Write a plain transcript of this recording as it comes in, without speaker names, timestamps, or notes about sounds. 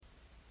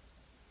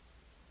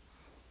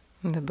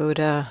The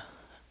Buddha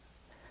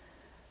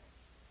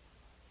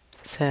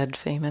said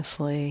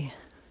famously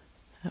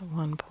at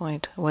one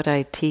point, "What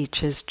I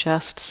teach is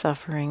just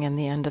suffering and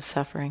the end of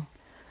suffering."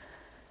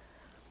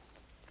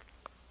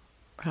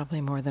 Probably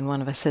more than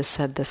one of us has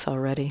said this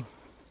already.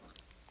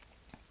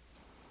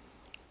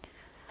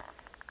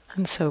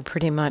 And so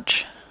pretty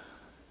much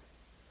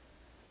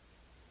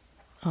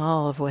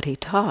all of what he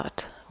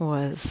taught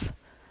was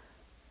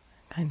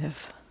kind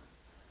of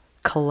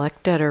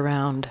collected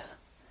around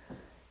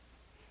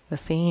the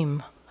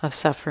theme of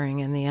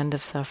suffering and the end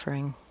of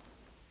suffering.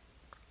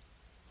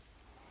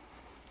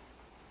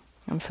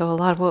 And so a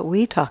lot of what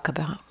we talk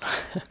about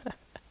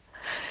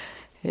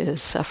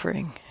is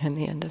suffering and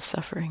the end of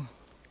suffering.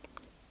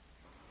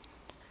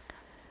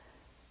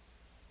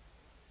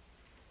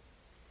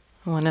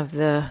 One of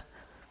the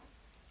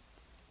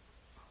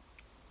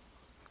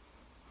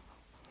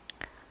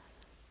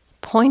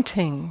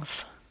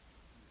pointings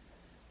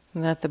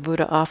that the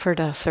Buddha offered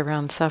us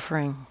around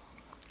suffering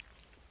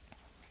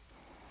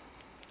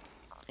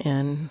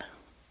in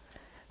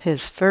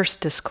his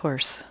first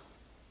discourse,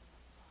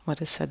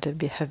 what is said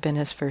to have been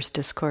his first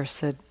discourse,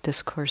 the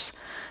discourse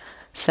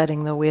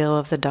setting the wheel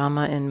of the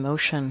Dhamma in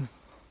motion.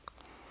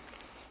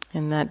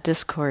 In that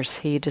discourse,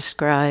 he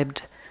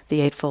described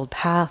the Eightfold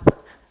Path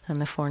and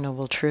the Four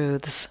Noble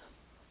Truths.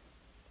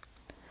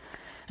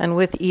 And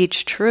with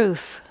each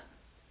truth,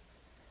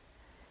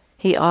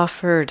 he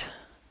offered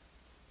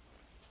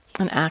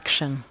an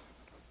action,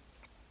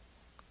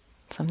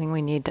 something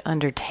we need to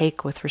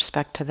undertake with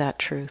respect to that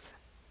truth.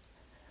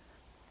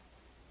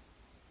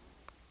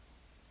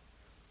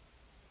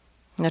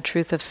 And the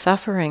truth of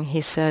suffering,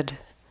 he said,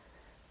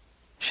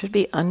 should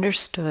be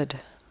understood.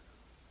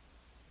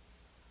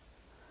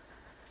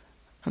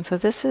 And so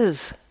this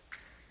is,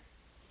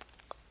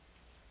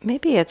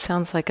 maybe it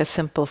sounds like a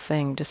simple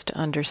thing just to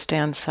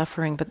understand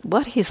suffering, but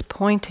what he's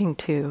pointing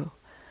to,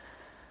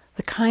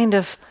 the kind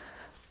of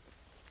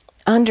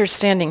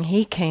understanding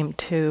he came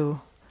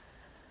to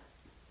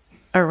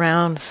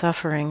around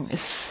suffering,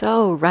 is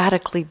so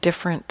radically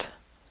different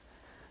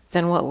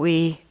than what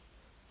we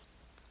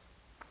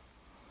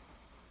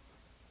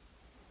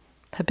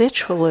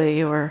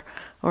habitually or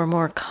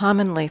more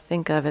commonly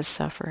think of as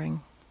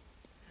suffering.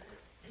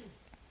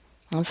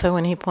 And so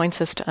when he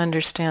points us to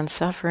understand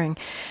suffering,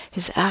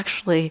 he's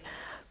actually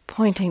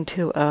pointing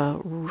to a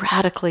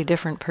radically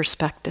different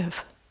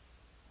perspective.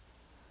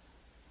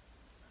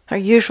 Our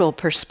usual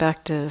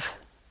perspective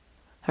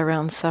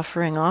around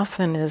suffering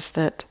often is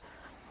that,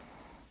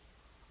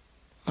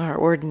 our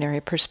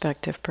ordinary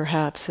perspective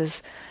perhaps,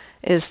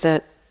 is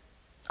that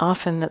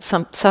often that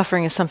some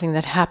suffering is something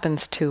that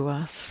happens to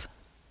us.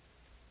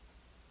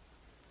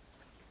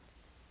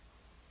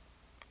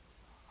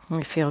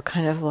 We feel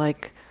kind of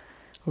like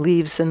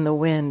leaves in the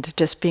wind,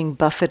 just being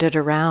buffeted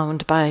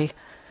around by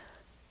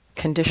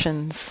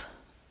conditions.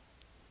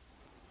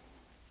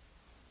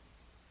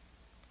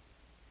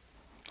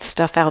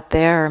 Stuff out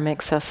there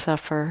makes us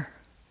suffer,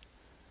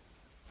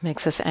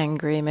 makes us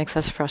angry, makes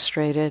us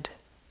frustrated.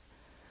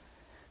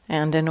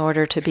 And in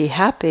order to be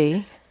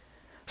happy,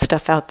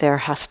 stuff out there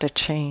has to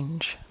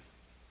change.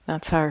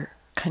 That's our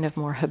kind of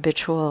more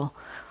habitual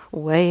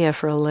way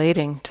of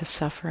relating to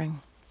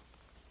suffering.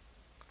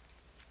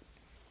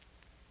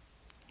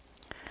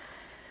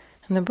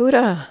 And the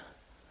Buddha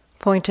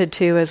pointed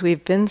to, as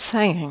we've been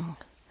saying,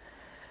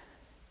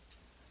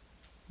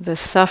 the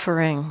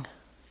suffering,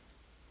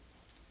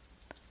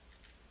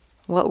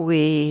 what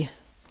we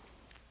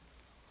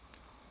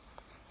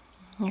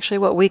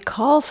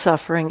call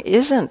suffering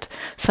isn't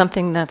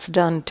something that's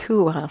done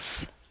to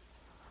us,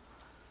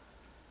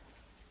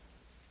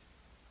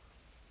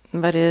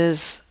 but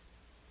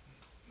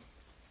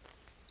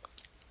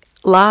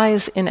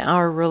lies in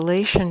our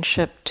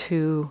relationship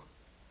to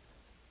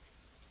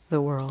the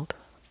world.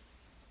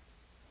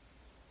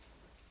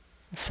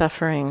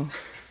 Suffering,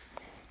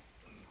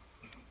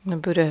 the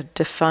Buddha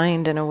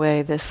defined in a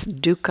way this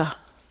dukkha,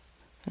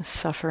 this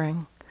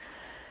suffering,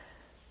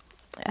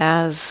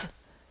 as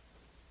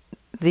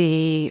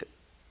the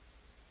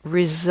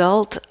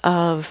result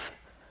of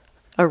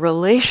a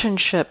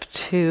relationship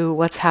to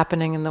what's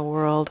happening in the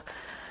world,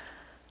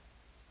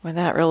 where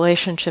that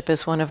relationship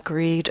is one of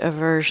greed,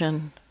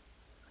 aversion,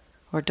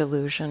 or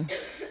delusion.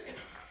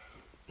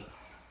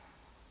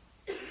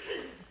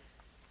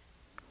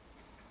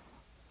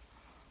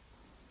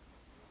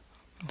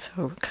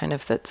 So kind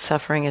of that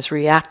suffering is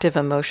reactive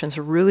emotions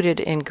rooted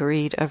in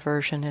greed,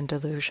 aversion, and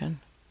delusion.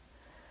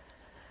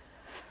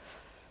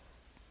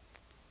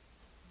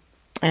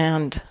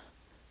 And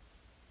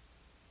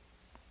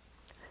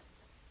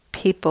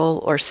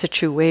people or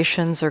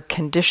situations or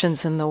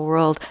conditions in the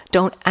world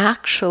don't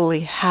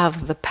actually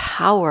have the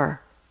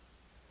power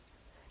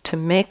to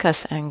make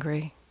us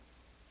angry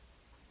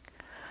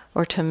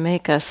or to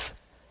make us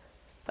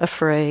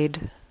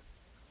afraid,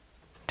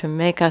 to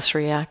make us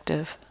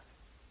reactive.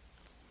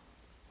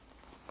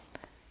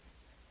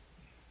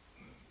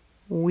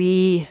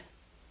 We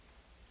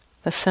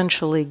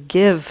essentially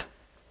give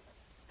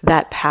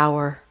that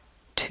power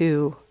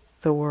to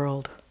the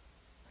world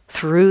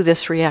through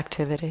this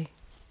reactivity.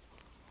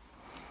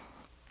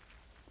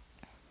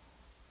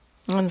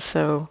 And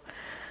so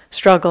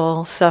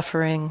struggle,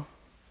 suffering,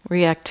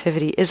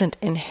 reactivity isn't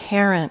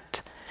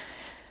inherent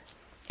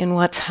in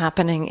what's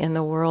happening in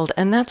the world.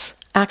 And that's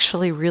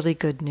actually really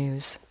good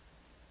news.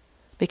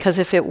 Because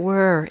if it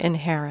were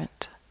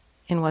inherent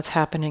in what's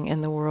happening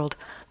in the world,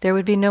 there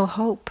would be no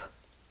hope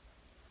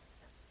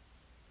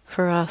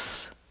for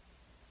us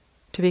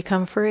to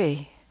become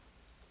free.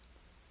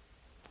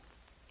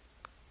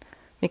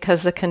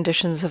 Because the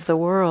conditions of the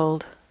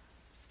world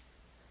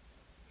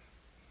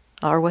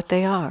are what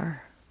they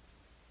are.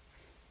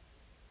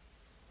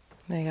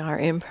 They are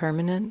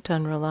impermanent,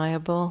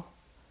 unreliable,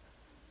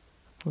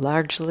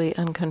 largely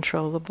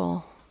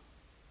uncontrollable.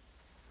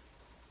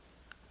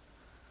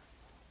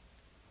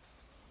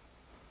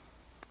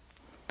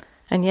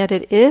 And yet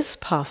it is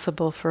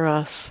possible for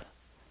us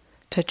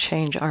to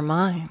change our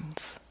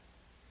minds,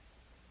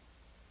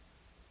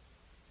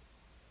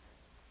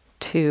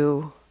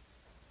 to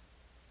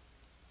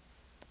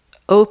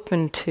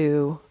open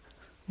to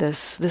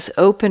this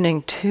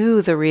opening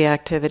to the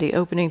reactivity,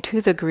 opening to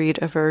the greed,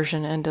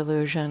 aversion, and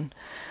delusion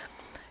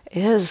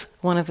is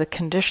one of the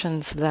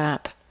conditions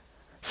that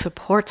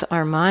supports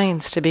our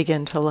minds to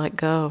begin to let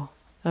go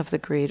of the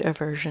greed,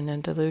 aversion,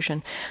 and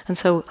delusion. And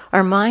so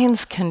our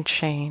minds can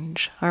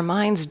change. Our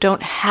minds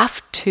don't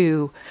have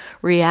to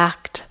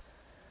react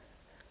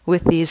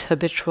with these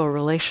habitual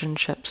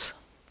relationships.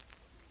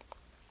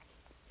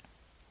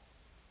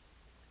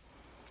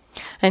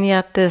 And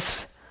yet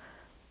this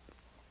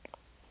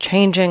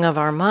changing of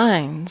our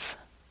minds,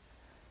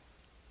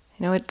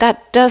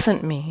 that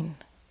doesn't mean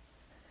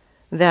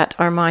that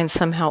our minds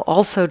somehow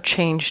also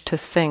change to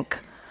think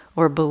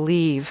or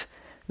believe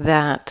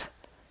that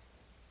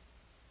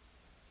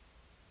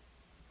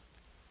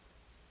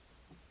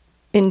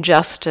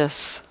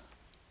injustice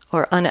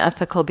or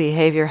unethical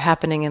behavior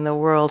happening in the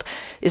world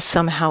is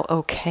somehow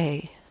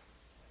okay.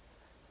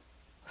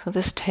 So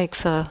this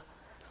takes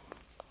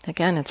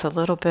it's a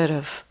little bit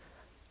of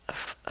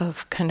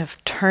kind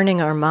of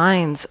turning our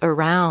minds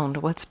around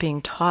what's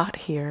being taught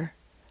here.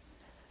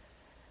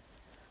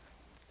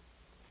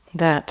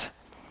 That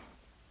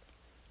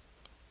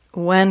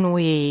when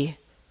we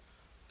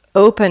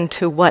open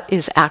to what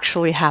is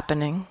actually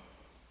happening,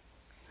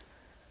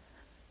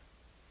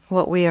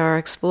 what we are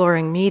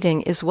exploring,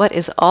 meeting, is what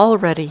is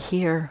already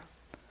here,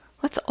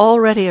 what's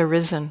already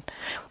arisen.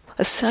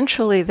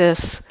 Essentially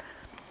this,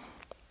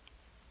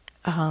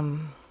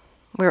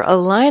 we're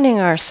aligning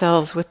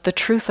ourselves with the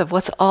truth of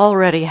what's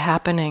already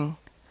happening.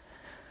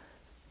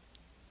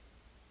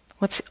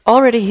 What's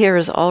already here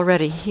is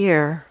already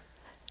here,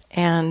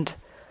 and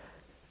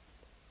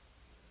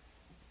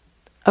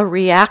a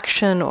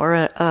reaction or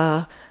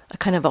a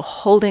kind of a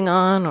holding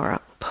on or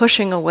a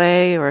pushing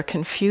away or a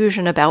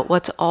confusion about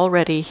what's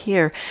already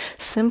here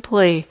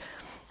simply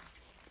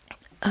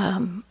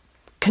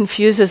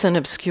confuses and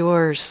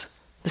obscures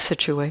the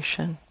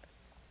situation.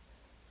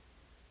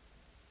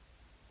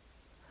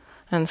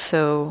 And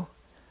so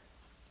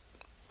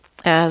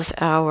as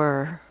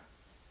our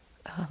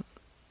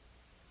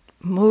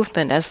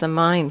movement, as the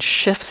mind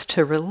shifts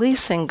to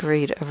releasing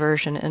greed,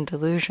 aversion, and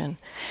delusion,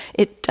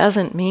 it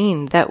doesn't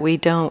mean that we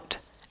don't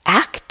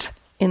act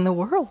in the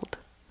world.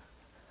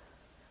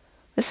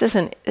 This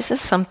is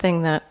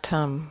something that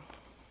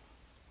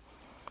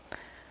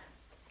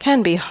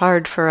can be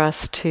hard for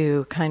us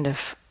to kind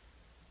of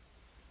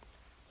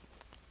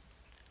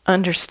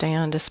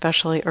understand,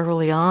 especially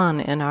early on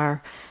in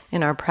our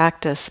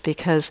practice,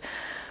 because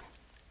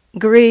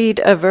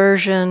greed,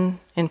 aversion,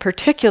 in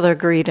particular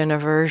greed and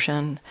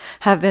aversion,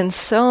 have been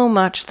so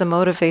much the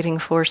motivating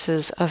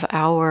forces of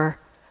our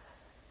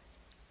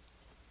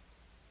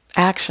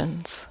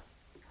actions.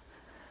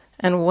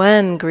 And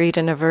when greed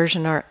and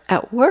aversion are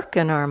at work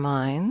in our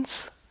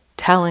minds,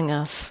 telling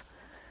us,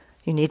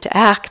 you need to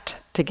act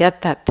to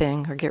get that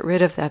thing, or get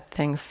rid of that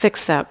thing,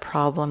 fix that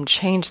problem,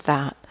 change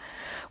that.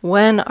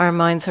 When our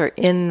minds are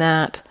in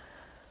that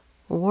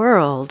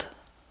world,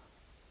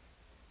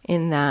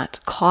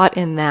 caught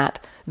in that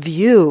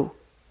view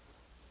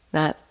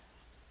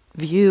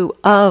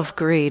of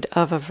greed,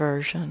 of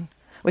aversion,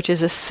 which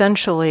is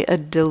essentially a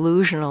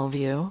delusional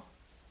view.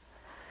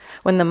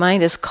 When the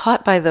mind is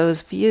caught by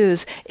those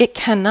views, it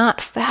cannot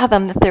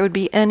fathom that there would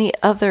be any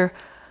other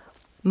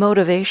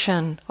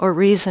motivation or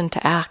reason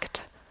to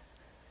act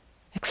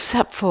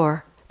except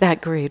for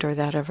that greed or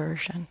that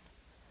aversion.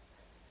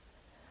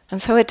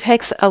 And so it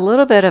takes a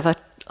little bit of a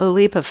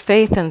leap of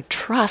faith and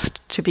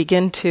trust to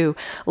begin to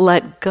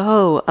let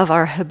go of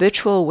our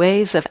habitual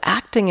ways of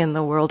acting in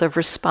the world, of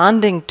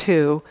responding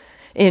to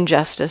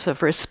injustice,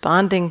 of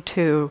responding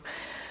to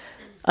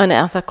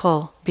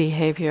unethical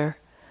behavior,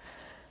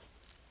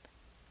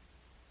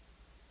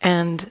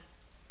 and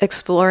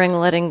exploring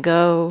letting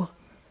go,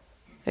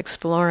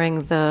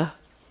 exploring what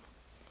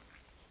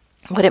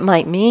it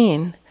might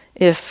mean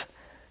if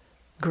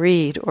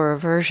greed or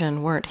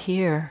aversion weren't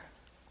here.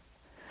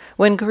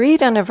 When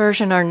greed and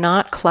aversion are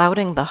not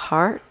clouding the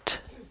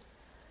heart,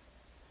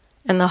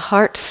 and the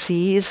heart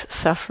sees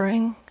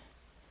suffering,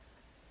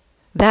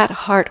 that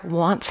heart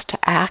wants to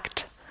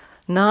act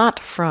not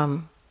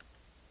from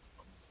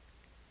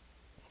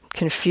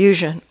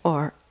confusion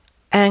or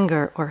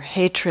anger or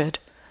hatred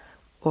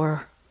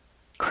or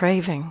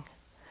craving,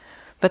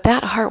 but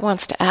that heart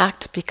wants to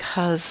act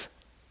because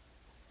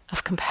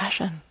of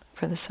compassion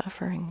for the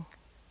suffering.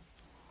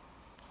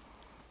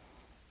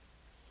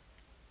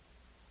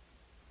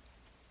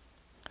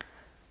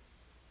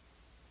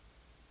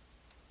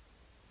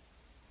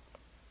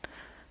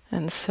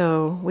 And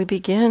so we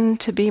begin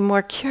to be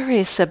more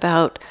curious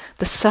about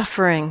the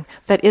suffering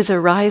that is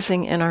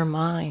arising in our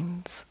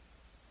minds.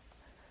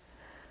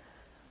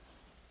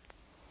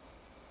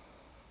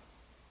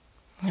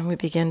 And we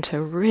begin to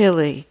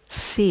really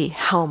see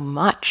how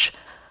much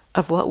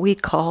of what we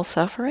call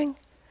suffering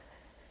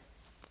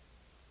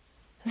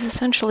is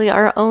essentially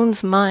our own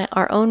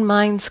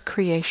mind's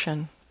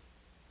creation.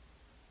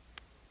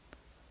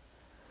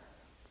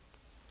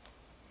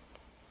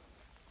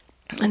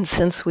 And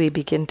as we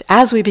begin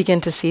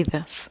to see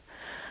this,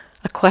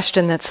 a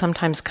question that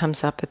sometimes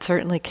comes up, it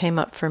certainly came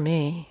up for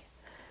me,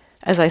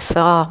 as I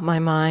saw my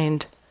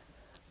mind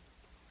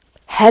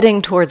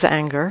heading towards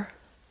anger,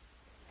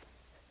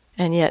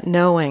 and yet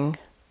knowing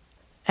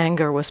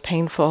anger was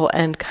painful,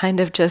 and kind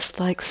of just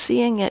like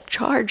seeing it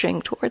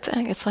charging towards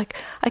anger. It's like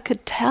I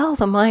could tell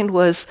the mind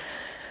was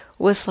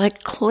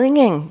like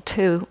clinging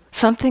to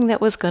something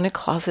that was going to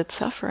cause it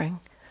suffering.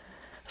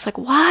 It's like,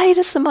 why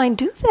does the mind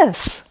do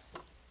this?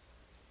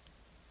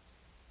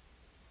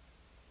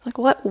 Like,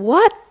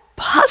 what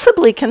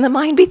possibly can the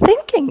mind be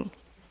thinking?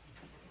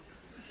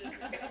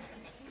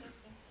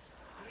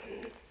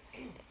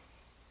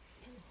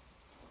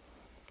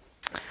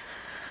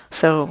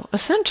 So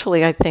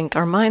essentially, I think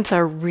our minds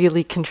are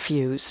really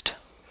confused.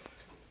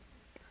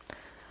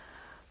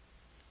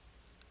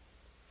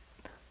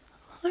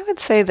 I would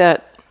say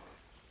that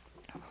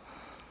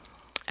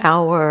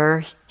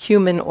our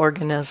human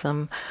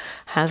organism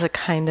has a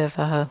kind of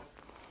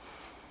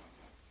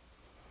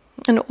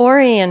an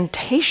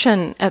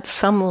orientation at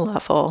some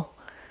level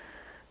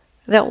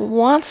that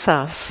wants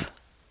us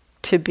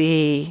to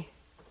be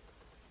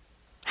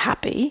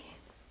happy,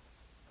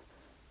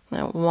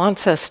 that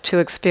wants us to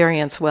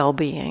experience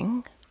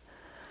well-being.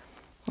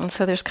 And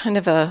so there's kind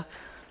of a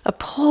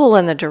pull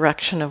in the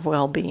direction of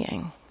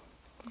well-being,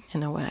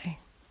 in a way.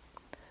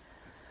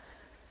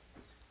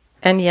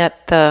 And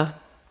yet the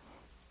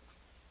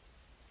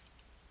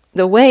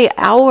way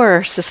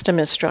our system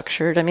is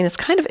structured, I mean, it's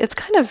kind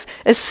of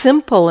as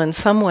simple in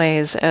some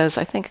ways as,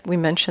 I think we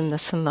mentioned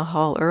this in the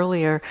hall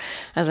earlier,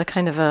 as a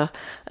kind of a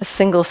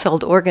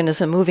single-celled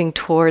organism moving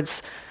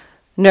towards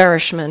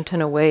nourishment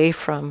and away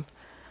from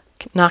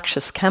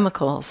noxious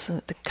chemicals,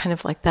 kind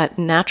of like that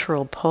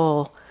natural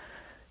pull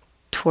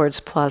towards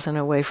pleasant,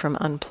 away from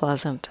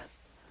unpleasant.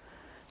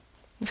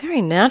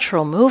 Very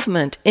natural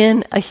movement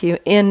in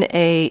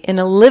a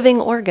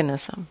living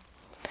organism.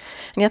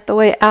 And yet the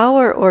way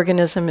our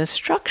organism is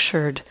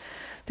structured,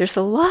 there's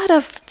a lot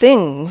of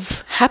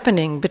things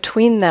happening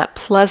between that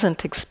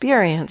pleasant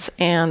experience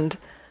and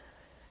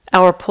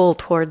our pull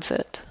towards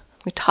it.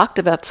 We talked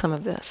about some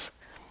of this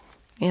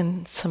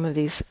in some of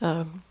these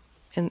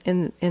in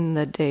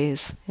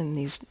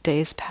these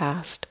days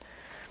past.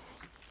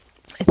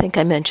 I think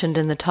I mentioned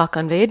in the talk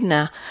on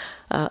Vedana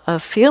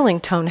of feeling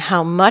tone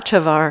how much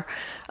of our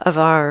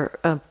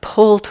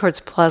pull towards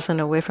pleasant,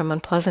 away from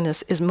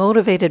unpleasantness, is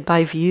motivated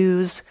by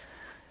views,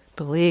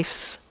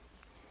 beliefs.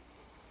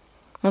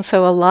 And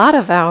so a lot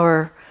of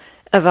our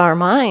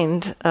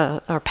mind,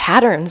 our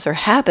patterns or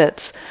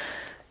habits,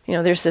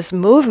 there's this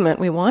movement,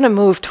 we want to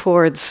move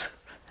towards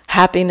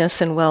happiness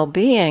and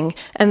well-being,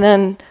 and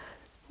then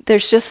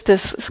there's just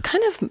this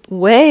kind of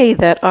way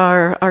that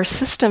our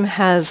system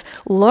has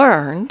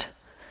learned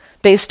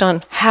based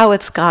on how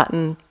it's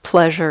gotten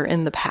pleasure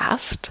in the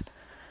past.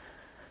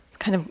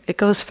 It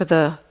goes for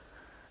the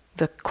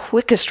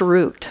quickest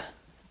route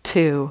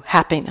to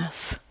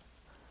happiness.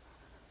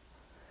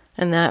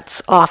 And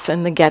that's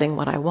often the getting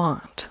what I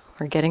want,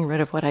 or getting rid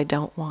of what I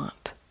don't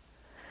want.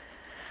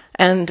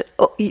 And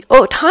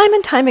time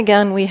and time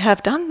again we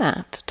have done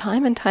that.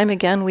 Time and time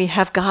again we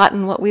have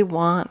gotten what we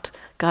want,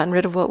 gotten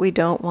rid of what we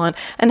don't want,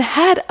 and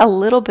had a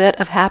little bit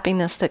of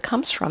happiness that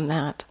comes from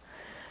that.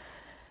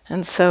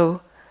 And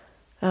so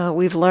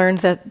we've learned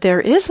that there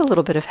is a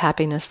little bit of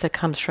happiness that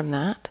comes from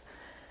that.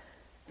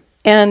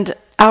 And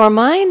our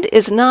mind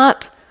is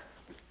not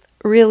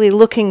really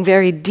looking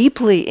very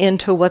deeply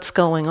into what's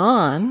going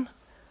on.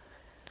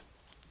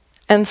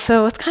 And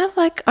so it's kind of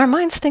like our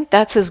minds think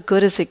that's as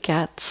good as it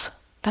gets.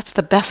 That's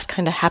the best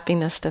kind of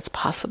happiness that's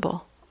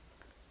possible.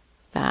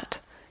 That,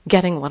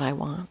 getting what I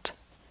want.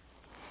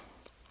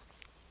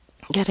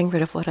 Getting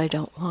rid of what I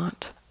don't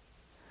want.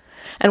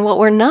 And what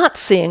we're not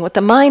seeing, what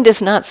the mind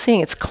is not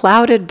seeing, it's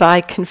clouded by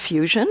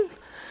confusion.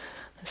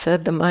 I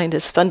said the mind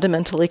is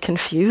fundamentally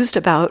confused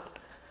about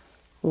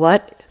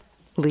what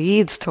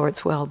leads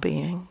towards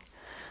well-being.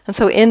 And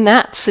so in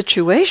that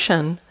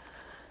situation,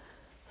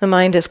 the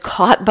mind is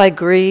caught by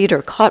greed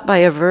or caught by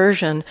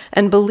aversion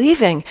and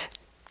believing,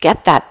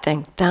 get that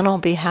thing, then I'll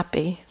be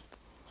happy.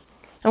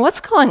 And what's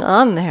going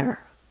on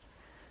there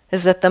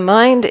is that the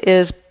mind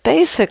is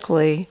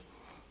basically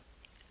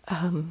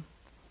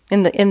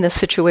in the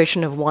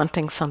situation of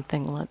wanting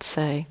something, let's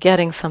say,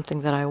 getting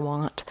something that I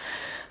want.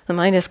 The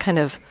mind is kind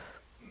of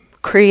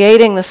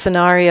creating the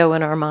scenario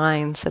in our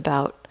minds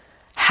about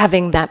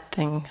having that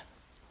thing,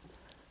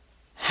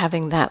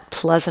 having that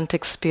pleasant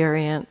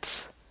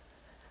experience,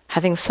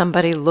 having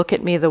somebody look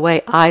at me the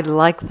way I'd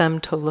like them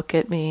to look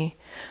at me.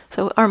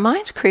 So our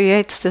mind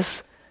creates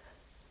this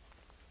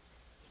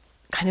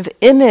kind of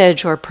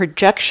image or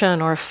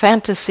projection or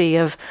fantasy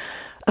of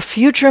a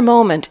future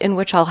moment in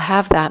which I'll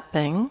have that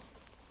thing.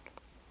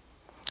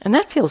 And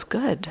that feels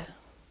good,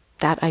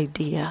 that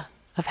idea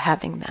of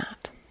having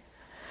that.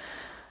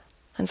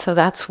 And so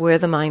that's where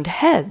the mind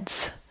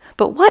heads.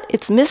 But what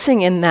it's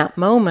missing in that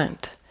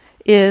moment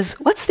is,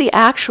 what's the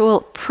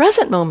actual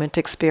present moment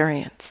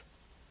experience?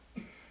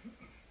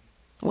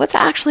 What's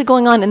actually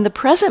going on in the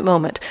present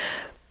moment?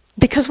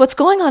 Because what's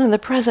going on in the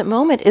present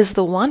moment is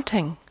the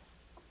wanting.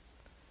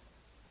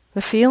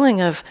 The feeling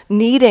of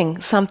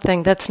needing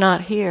something that's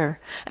not here.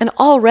 And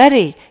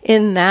already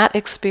in that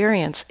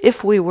experience,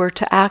 if we were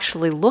to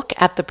actually look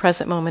at the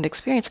present moment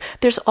experience,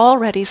 there's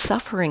already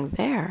suffering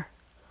there.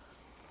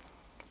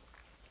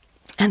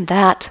 And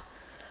that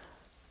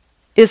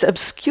is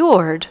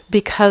obscured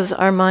because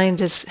our mind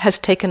has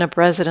taken up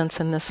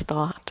residence in this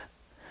thought.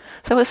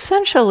 So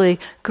essentially,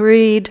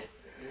 greed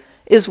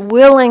is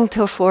willing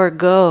to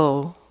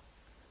forego,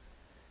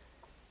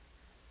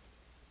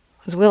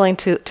 is willing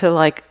to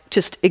like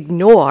just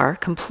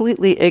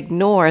completely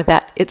ignore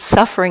that it's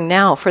suffering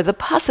now for the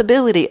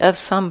possibility of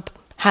some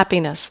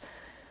happiness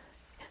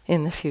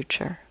in the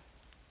future.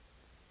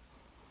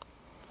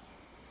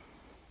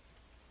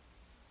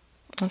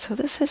 And so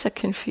this is a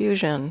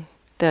confusion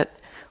that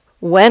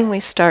when we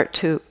start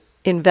to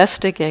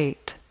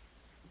investigate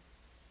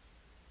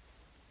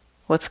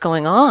what's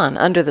going on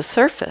under the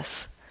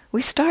surface,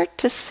 we start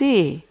to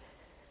see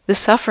the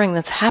suffering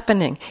that's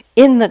happening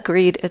in the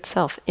greed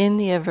itself, in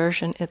the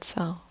aversion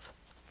itself.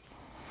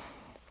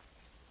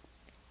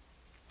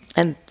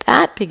 And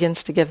that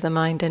begins to give the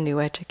mind a new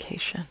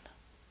education,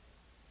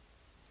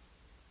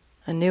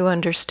 a new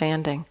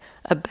understanding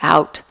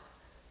about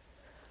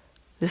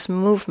this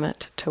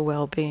movement to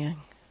well-being.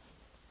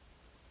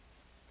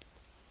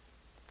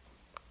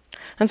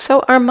 And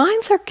so our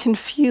minds are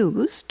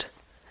confused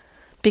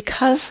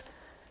because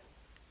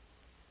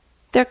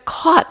they're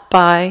caught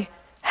by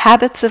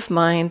habits of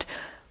mind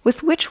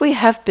with which we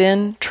have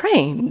been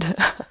trained.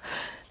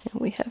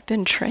 We have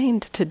been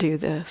trained to do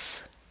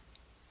this.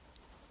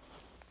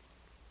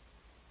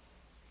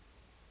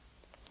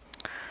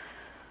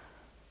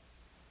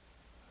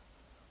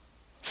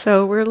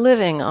 So we're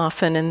living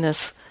often in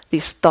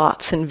these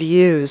thoughts and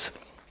views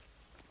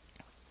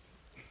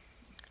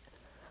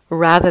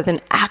rather than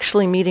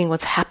actually meeting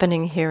what's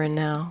happening here and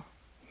now.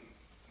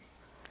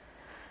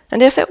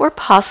 And if it were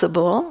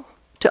possible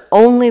to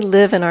only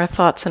live in our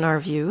thoughts and our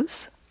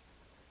views,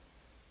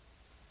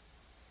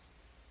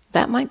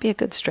 that might be a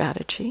good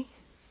strategy.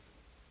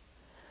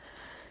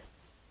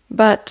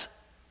 But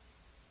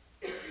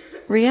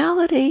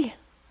reality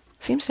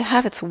seems to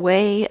have its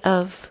way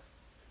of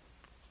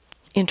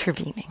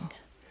intervening,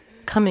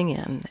 coming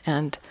in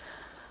and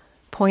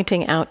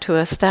pointing out to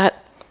us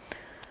that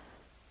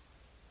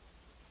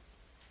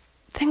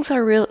things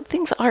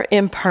are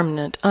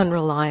impermanent,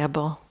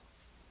 unreliable,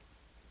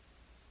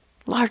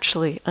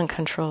 largely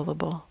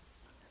uncontrollable.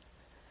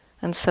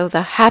 And so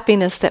the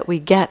happiness that we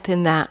get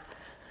in that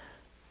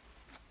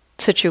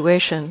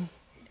situation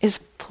is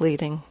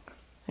fleeting.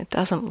 It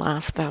doesn't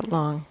last that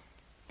long.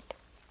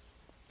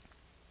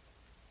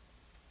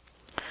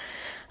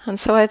 And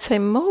so I'd say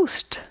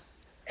most,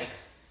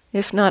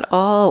 if not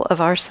all,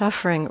 of our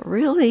suffering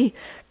really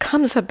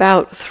comes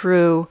about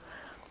through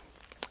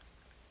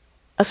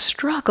a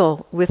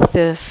struggle with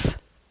this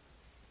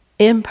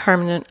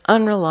impermanent,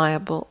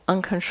 unreliable,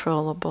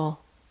 uncontrollable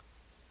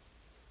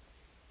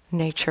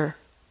nature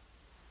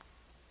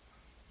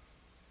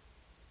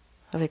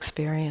of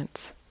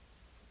experience.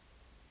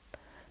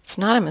 It's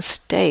not a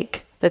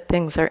mistake that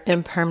things are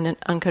impermanent,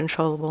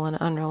 uncontrollable, and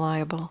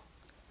unreliable.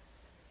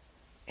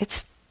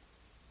 It's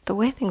the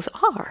way things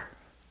are.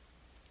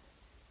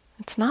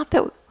 It's not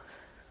that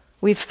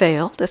we've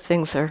failed if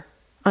things are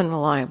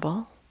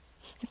unreliable.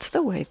 It's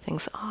the way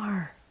things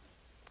are.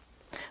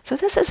 So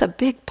this is a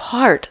big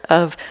part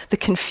of the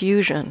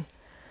confusion,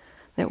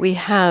 that we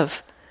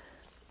have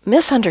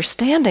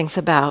misunderstandings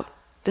about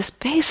this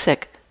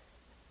basic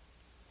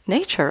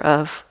nature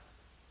of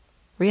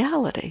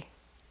reality.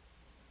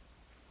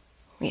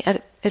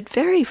 At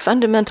very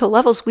fundamental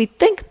levels, we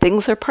think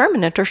things are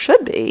permanent or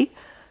should be.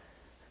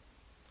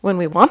 When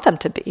we want them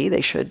to be,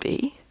 they should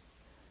be.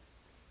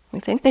 We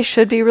think they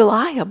should be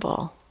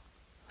reliable.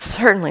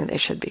 Certainly they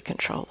should be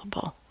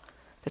controllable.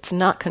 If it's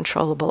not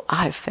controllable,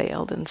 I've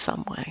failed in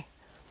some way.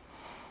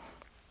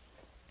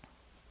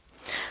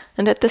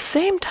 And at the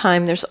same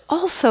time, there's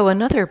also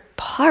another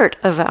part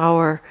of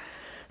our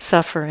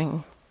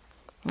suffering,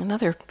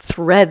 another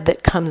thread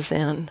that comes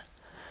in,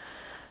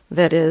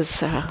 that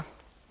is, and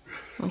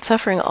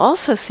suffering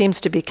also seems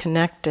to be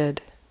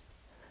connected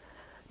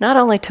not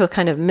only to a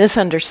kind of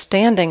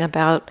misunderstanding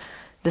about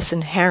this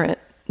inherent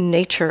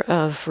nature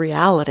of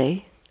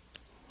reality,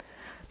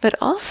 but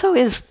also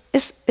is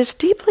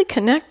deeply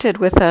connected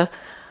with an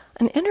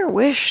inner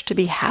wish to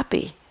be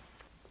happy,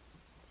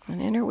 an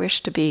inner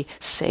wish to be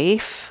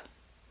safe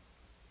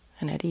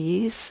and at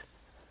ease,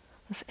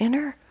 this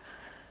inner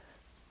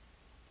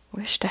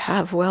wish to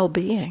have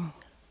well-being.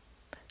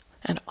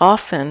 And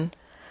often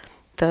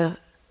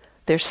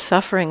there's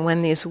suffering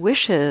when these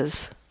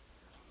wishes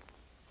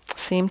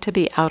seem to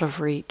be out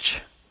of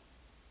reach.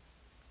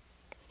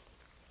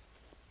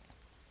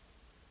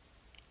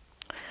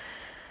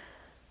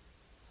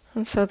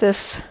 And so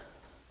this,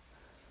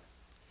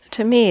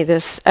 to me,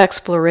 this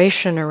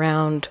exploration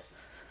around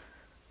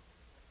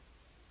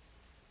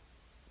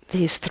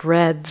these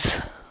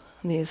threads,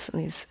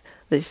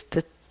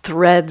 the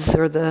threads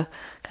or the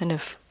kind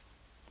of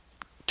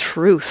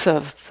truth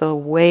of the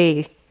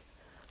way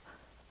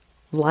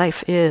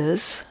life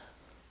is,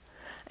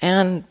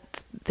 and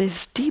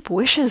these deep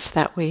wishes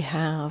that we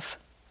have.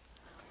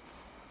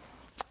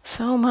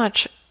 So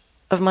much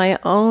of my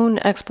own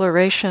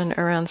exploration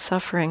around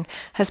suffering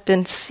has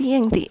been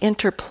seeing the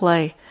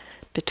interplay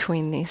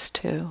between these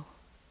two.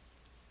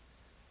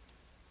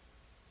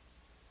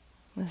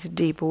 These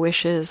deep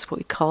wishes, what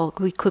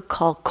we could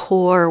call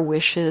core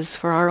wishes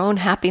for our own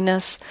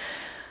happiness,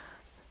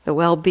 the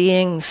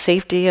well-being,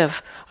 safety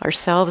of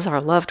ourselves,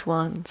 our loved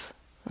ones.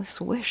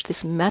 This wish,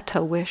 this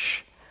metta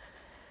wish,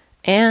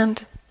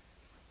 and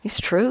these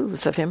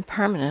truths of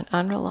impermanent,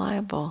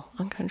 unreliable,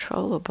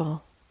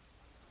 uncontrollable.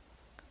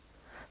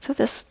 So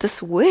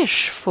this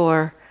wish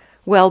for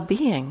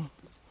well-being,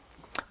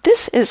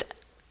 this is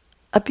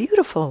a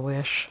beautiful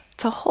wish.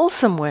 It's a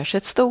wholesome wish.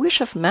 It's the wish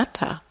of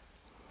metta.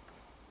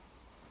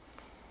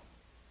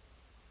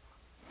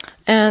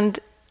 And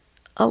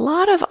a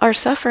lot of our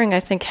suffering, I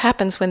think,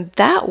 happens when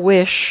that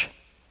wish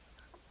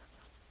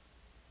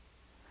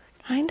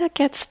kind of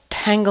gets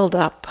tangled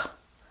up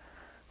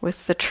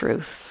with the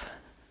truth.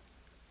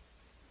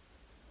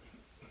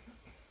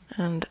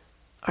 And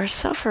our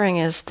suffering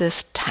is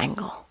this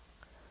tangle.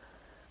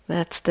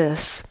 That's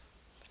this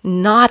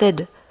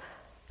knotted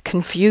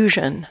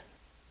confusion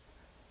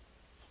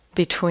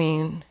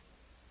between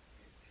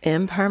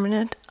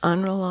impermanent,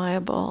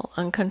 unreliable,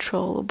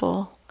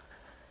 uncontrollable,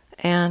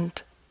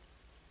 and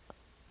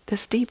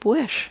this deep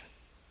wish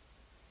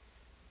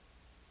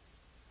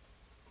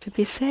to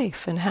be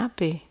safe and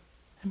happy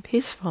and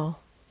peaceful.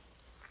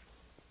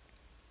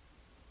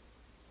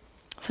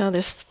 So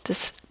there's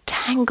this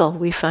tangle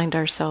we find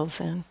ourselves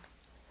in.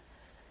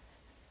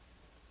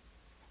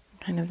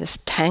 Kind of this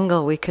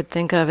tangle we could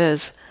think of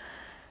as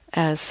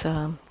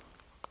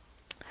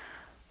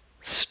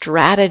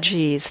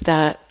strategies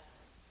that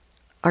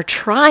are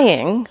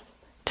trying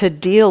to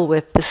deal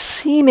with the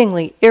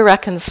seemingly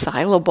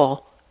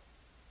irreconcilable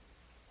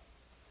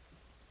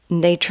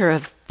nature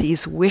of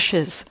these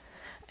wishes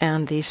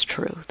and these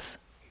truths.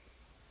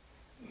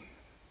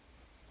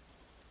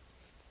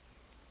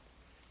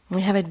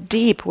 We have a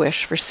deep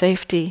wish for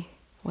safety,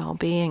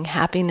 well-being,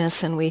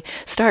 happiness, and we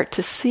start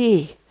to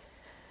see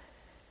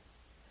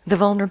the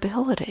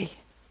vulnerability,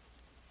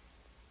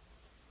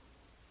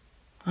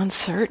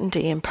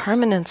 uncertainty,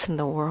 impermanence in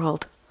the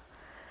world.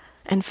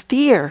 And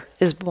fear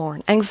is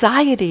born,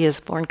 anxiety is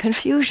born,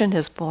 confusion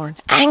is born,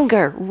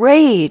 anger,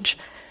 rage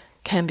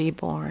can be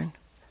born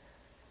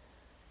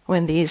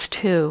when these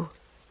two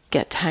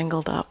get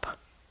tangled up.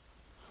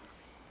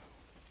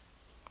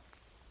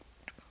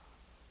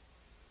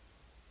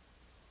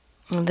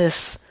 And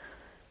this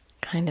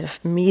kind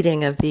of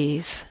meeting of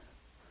these,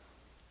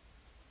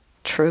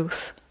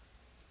 truth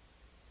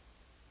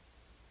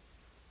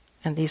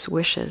and these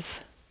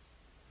wishes,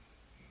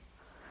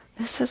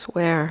 this is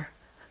where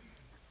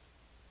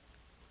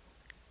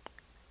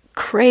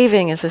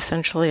craving is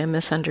essentially a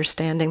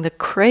misunderstanding. The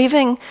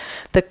craving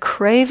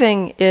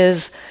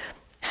has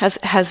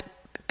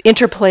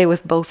interplay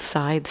with both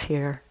sides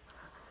here.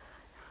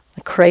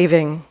 The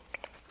craving,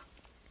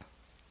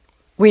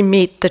 we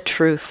meet the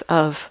truth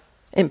of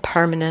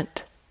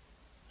impermanent,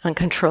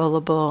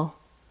 uncontrollable,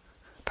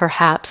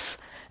 perhaps,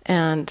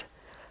 and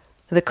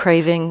the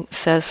craving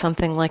says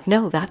something like,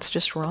 no, that's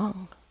just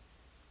wrong.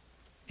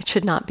 It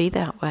should not be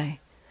that way.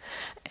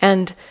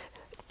 And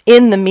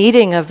in the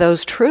meeting of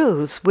those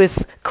truths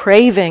with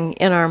craving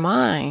in our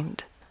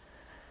mind,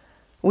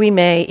 we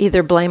may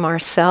either blame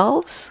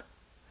ourselves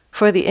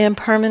for the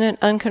impermanent,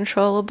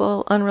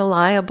 uncontrollable,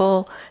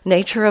 unreliable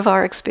nature of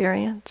our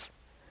experience,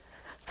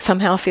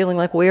 somehow feeling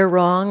like we're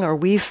wrong or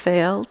we've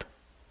failed.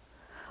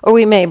 Or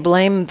we may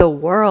blame the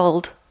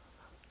world,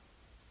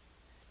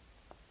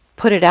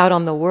 put it out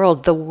on the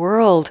world. The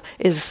world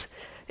is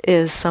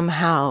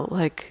somehow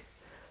like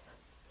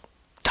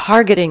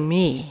targeting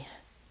me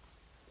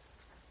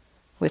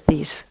with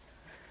these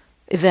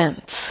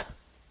events.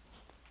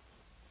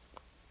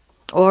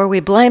 Or we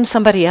blame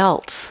somebody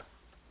else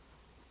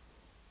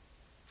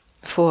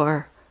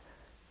for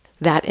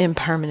that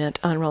impermanent,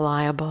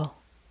 unreliable,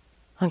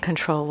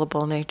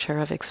 uncontrollable nature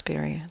of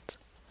experience.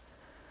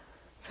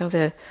 So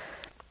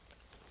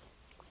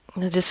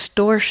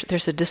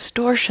there's a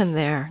distortion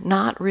there,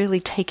 not really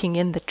taking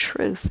in the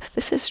truth.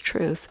 This is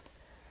truth.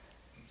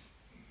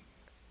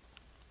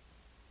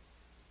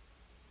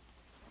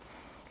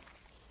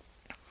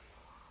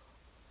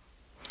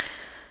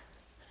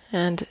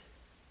 And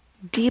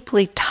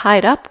deeply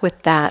tied up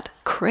with that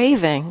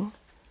craving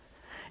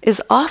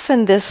is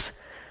often this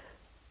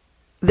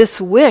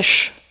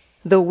wish,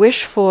 the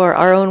wish for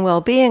our own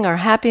well-being, our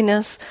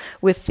happiness,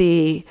 with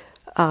the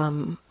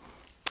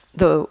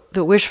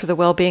wish for the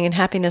well-being and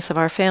happiness of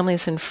our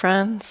families and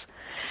friends.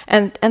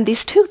 And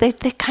these two, they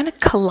kind of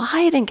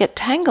collide and get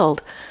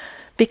tangled,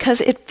 because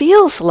it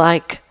feels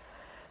like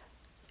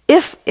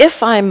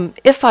if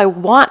I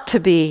want to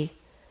be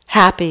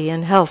happy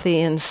and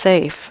healthy and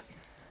safe,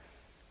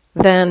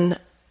 then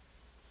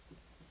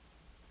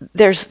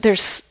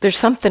there's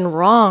something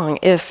wrong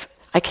if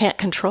I can't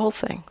control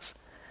things.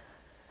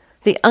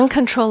 The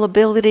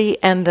uncontrollability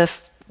and the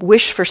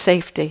wish for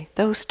safety,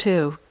 those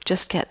two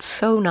just get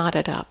so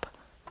knotted up,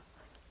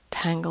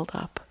 tangled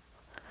up.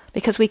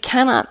 Because we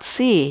cannot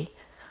see,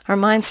 our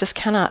minds just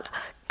cannot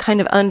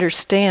kind of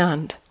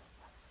understand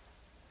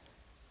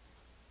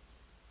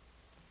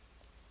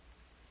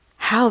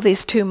how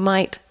these two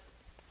might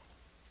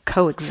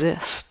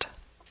coexist.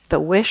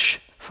 The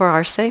wish for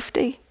our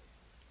safety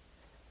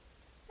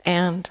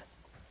and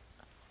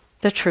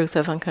the truth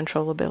of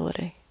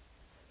uncontrollability.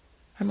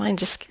 Our mind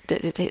just,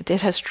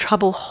 it has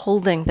trouble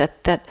holding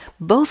that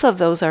both of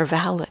those are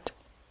valid.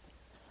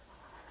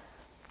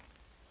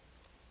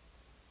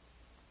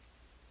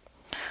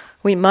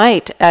 We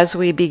might, as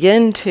we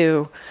begin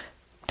to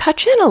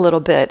touch in a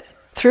little bit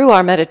through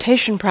our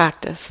meditation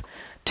practice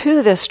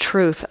to this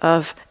truth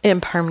of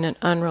impermanent,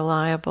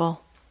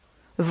 unreliable,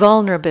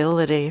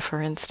 vulnerability,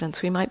 for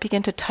instance, we might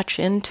begin to touch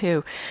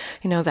into,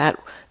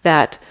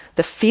 that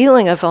the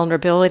feeling of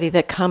vulnerability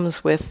that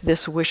comes with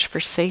this wish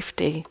for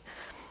safety,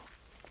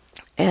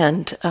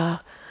 and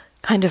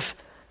kind of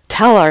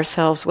tell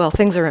ourselves, well,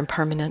 things are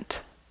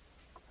impermanent,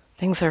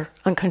 things are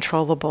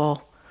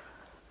uncontrollable,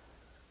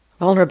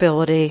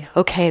 vulnerability,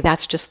 okay,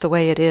 that's just the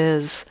way it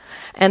is,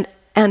 and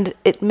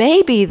it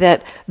may be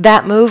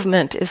that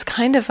movement is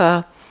kind of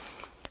an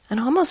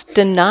almost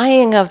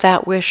denying of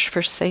that wish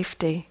for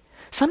safety.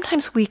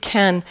 Sometimes we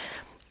can.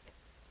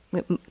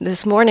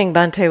 This morning,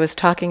 Bhante was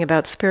talking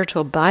about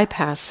spiritual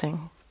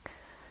bypassing,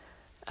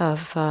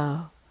 of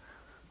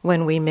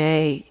when we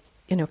may,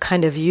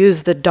 kind of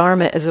use the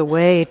Dharma as a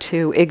way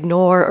to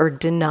ignore or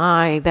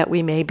deny that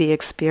we may be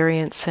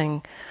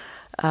experiencing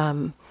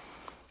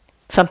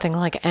something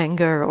like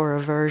anger or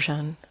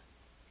aversion.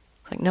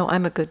 Like, no,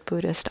 I'm a good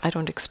Buddhist. I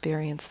don't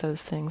experience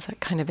those things. I'm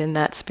kind of in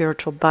that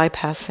spiritual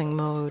bypassing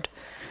mode.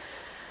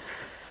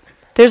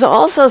 There's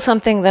also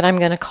something that I'm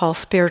going to call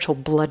spiritual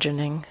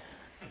bludgeoning.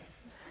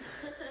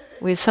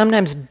 We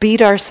sometimes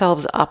beat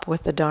ourselves up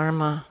with the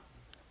Dharma.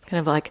 Kind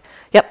of like,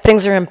 yep,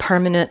 things are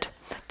impermanent.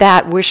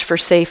 That wish for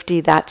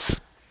safety,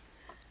 that's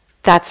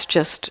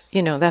just,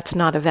 that's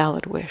not a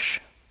valid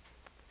wish.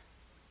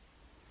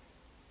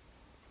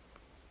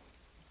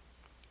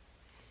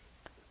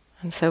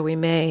 And so we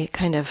may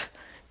kind of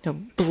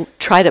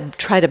try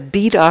to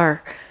beat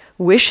our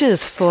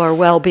wishes for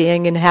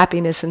well-being and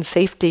happiness and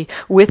safety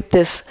with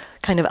this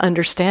kind of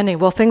understanding.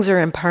 Well, things are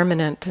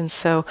impermanent, and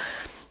so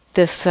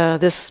this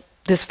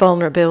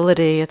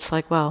vulnerability, it's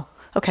like, well,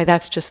 okay,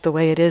 that's just the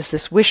way it is.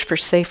 This wish for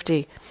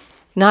safety,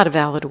 not a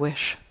valid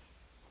wish.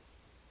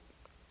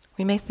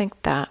 We may think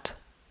that.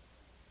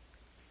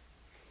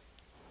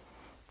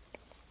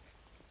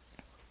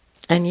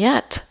 And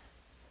yet,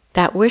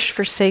 that wish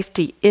for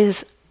safety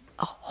is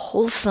a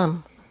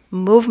wholesome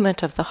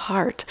movement of the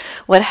heart.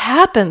 What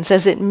happens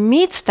as it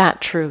meets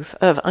that truth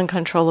of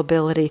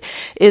uncontrollability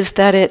is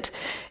that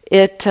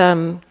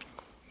the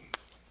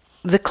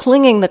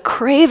clinging, the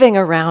craving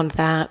around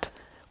that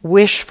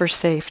wish for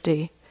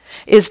safety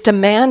is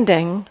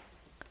demanding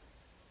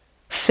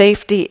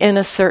safety in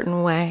a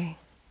certain way,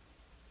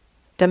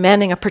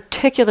 demanding a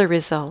particular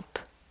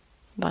result.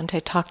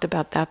 Bhante talked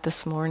about that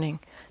this morning,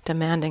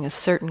 demanding a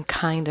certain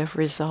kind of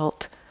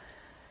result.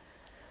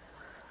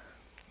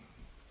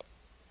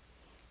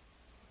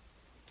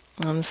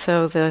 And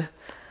so the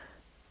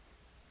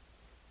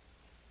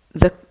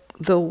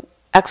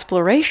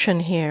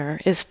exploration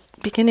here is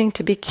beginning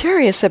to be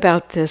curious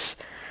about this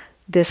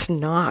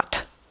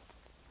knot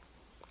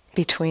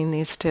between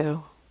these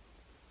two,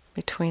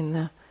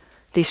 between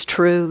these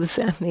truths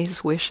and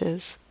these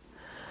wishes.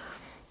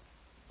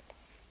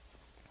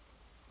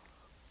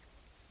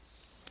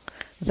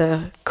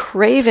 The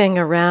craving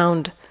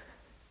around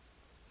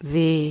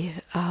the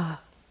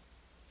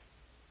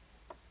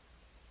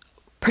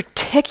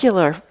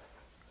particular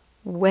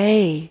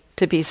way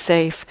to be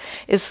safe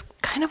is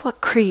kind of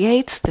what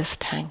creates this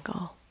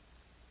tangle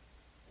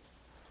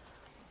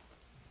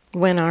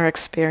when our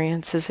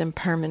experience is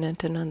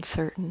impermanent and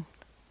uncertain.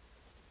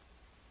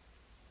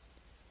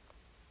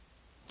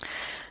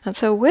 And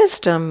so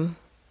wisdom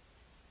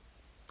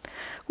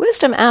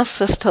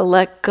asks us to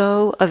let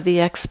go of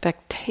the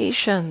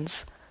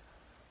expectations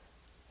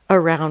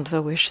around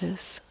the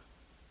wishes.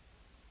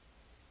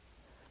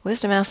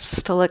 Wisdom asks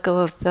us to let go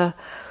of the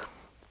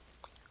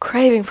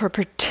craving for a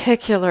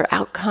particular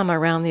outcome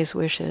around these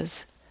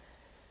wishes,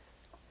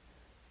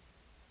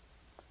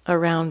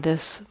 around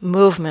this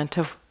movement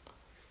of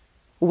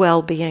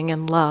well-being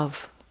and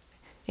love.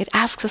 It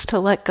asks us to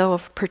let go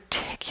of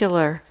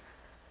particular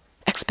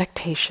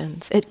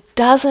expectations. It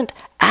doesn't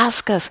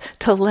ask us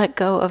to let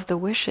go of the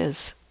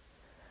wishes.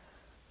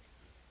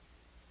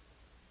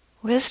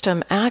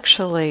 Wisdom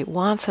actually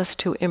wants us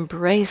to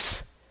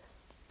embrace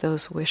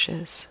those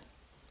wishes.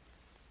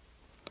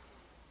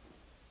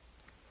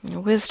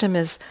 Wisdom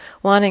is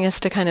wanting us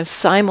to kind of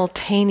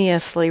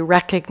simultaneously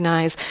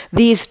recognize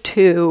these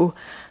two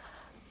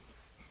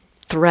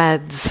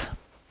threads,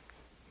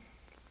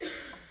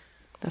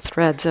 the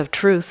threads of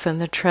truth and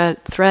the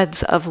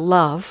threads of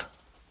love,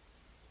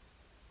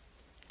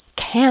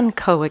 can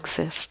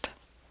coexist,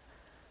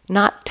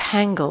 not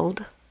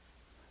tangled,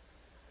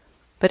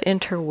 but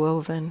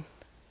interwoven.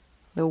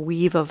 The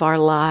weave of our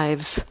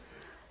lives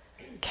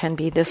can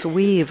be this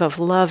weave of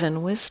love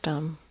and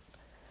wisdom,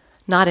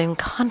 not in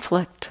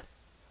conflict.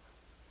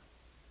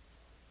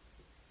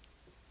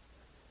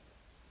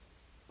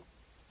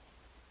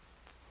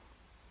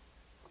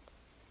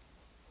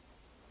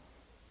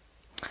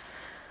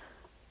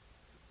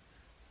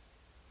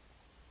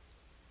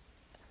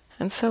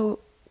 And so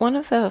one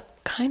of the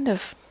kind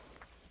of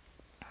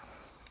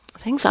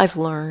things I've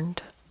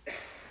learned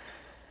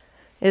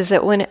is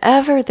that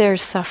whenever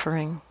there's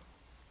suffering,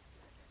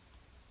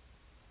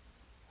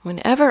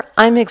 whenever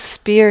I'm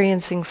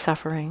experiencing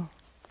suffering,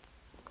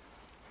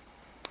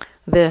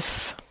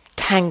 this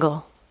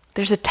tangle,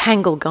 there's a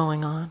tangle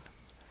going on.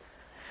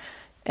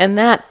 And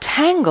that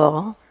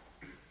tangle,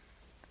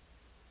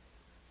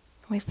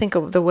 we think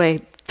of the way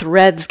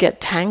threads get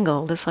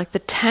tangled, it's like the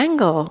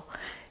tangle,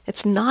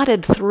 it's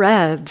knotted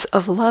threads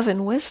of love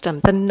and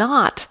wisdom. The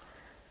knot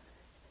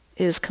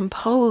is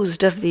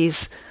composed of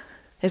these,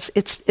 it's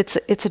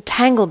a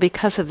tangle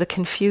because of the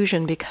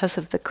confusion, because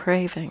of the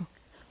craving.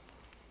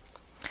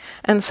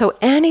 And so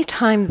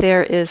anytime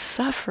there is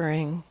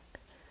suffering,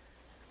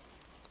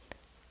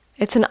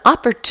 it's an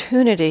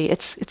opportunity.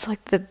 It's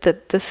like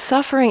the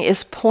suffering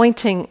is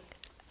pointing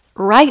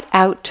right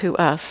out to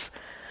us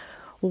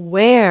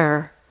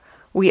where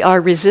we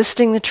are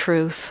resisting the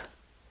truth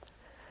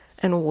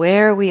and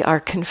where we are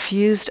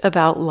confused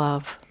about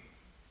love.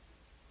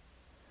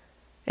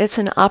 It's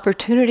an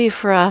opportunity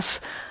for us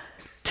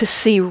to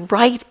see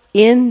right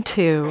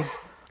into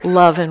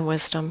love and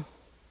wisdom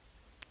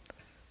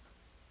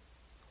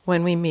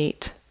when we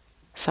meet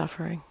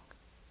suffering.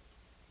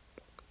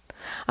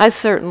 I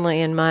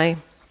certainly, in my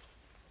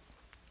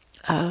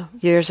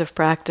years of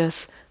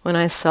practice, when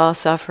I saw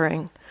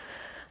suffering,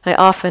 I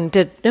often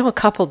did a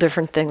couple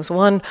different things.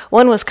 One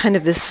was kind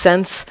of this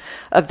sense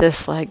of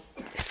this, like,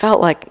 it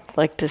felt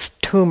like this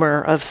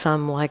tumor of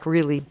some like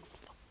really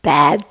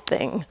bad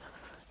thing,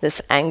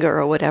 this anger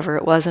or whatever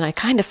it was, and I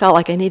kind of felt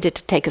like I needed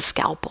to take a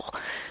scalpel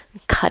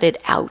and cut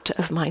it out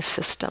of my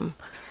system,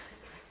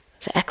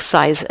 to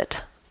excise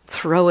it,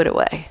 throw it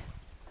away.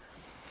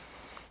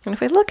 And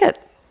if we look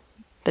at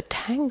the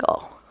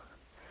tangle,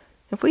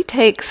 if we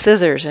take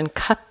scissors and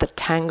cut the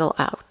tangle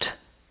out,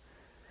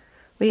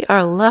 we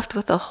are left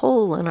with a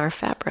hole in our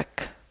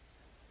fabric.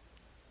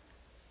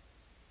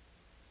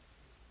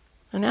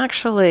 And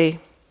actually,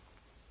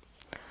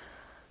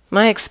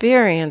 my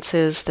experience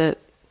is that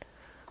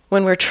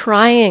when we're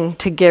trying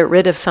to get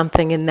rid of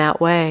something in that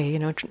way,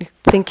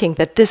 thinking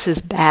that this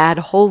is bad,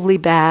 wholly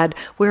bad,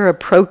 we're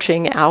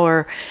approaching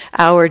our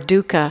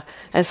dukkha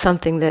as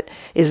something that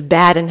is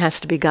bad and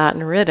has to be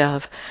gotten rid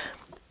of.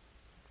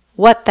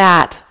 What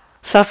that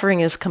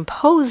suffering is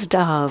composed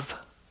of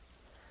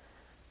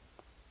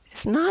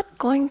is not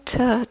going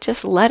to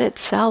just let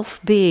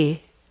itself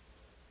be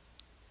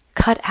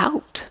cut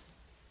out.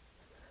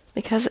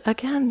 Because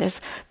again,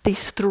 there's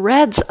these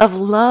threads of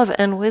love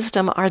and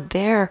wisdom are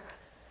there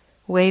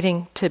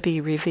waiting to be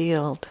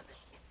revealed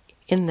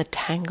in the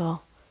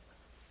tangle.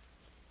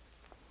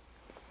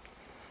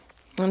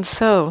 And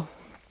so,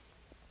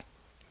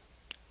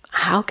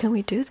 how can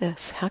we do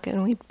this? How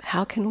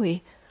can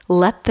we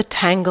let the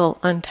tangle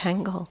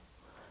untangle?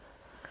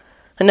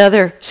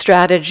 Another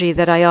strategy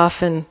that I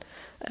often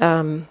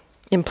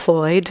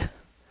employed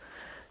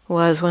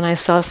was when I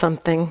saw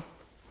something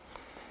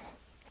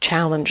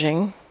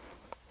challenging,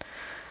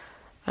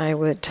 I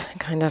would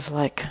kind of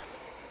like,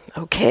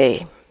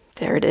 okay,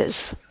 there it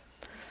is.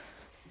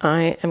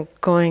 I am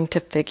going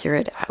to figure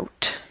it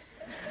out.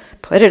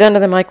 Put it under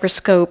the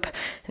microscope,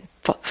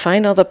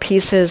 find all the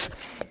pieces,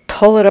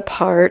 pull it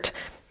apart,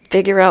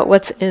 figure out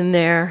what's in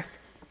there.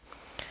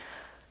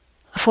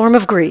 A form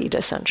of greed,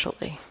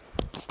 essentially.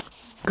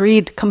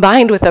 Greed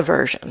combined with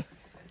aversion.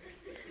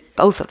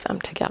 Both of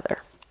them together.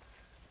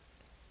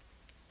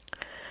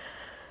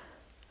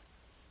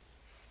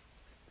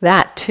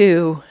 That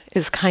too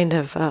is kind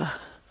of that.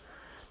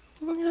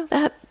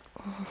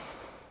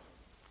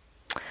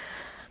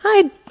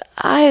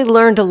 I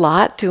learned a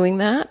lot doing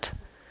that,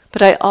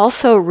 but I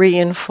also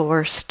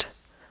reinforced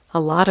a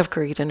lot of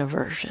greed and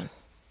aversion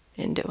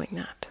in doing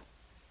that.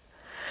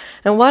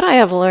 And what I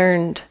have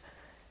learned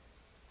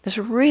is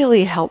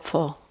really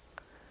helpful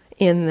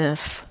in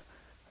this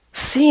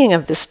seeing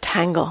of this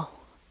tangle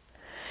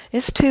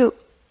is to,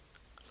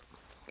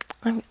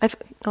 I've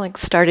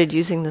started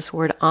using this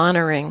word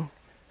honoring.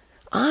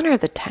 Honor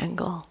the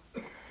tangle.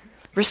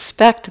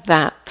 Respect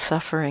that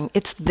suffering.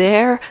 It's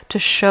there to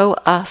show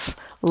us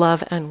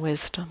love and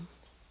wisdom.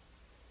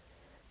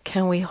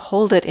 Can we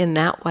hold it in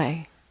that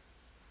way?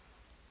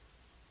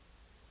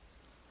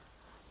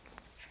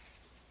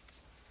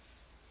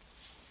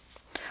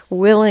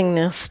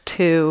 Willingness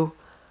to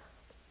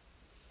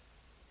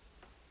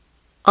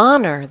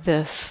honor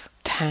this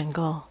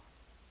tangle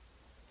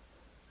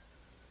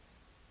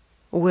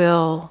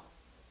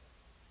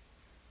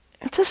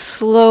it's a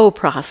slow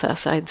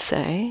process, I'd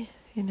say.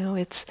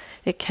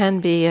 It can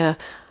be a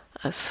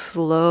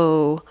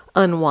slow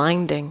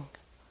unwinding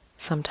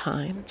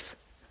sometimes.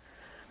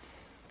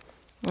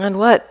 And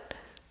what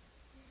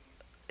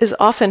is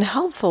often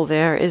helpful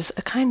there is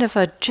a kind of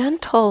a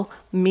gentle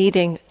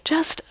meeting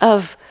just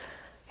of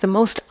the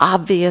most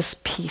obvious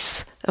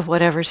piece of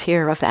whatever's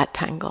here of that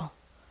tangle.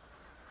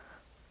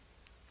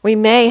 We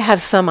may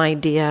have some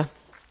idea,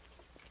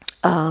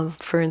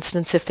 for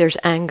instance, if there's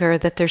anger,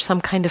 that there's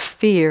some kind of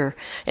fear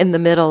in the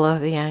middle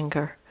of the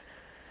anger.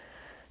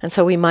 And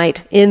so we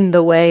might, in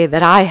the way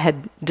that I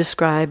had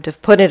described,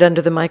 of put it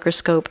under the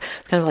microscope,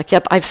 kind of like,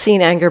 yep, I've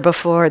seen anger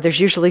before,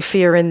 there's usually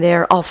fear in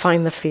there, I'll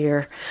find the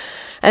fear.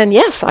 And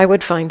yes, I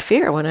would find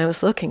fear when I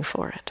was looking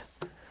for it.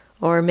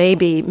 Or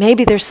maybe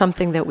there's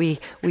something that we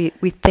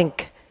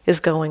think is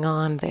going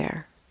on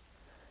there.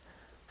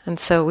 And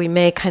so we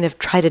may kind of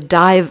try to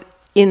dive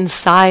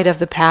inside of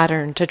the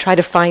pattern to try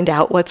to find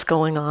out what's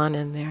going on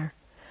in there.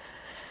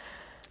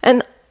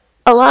 And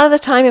a lot of the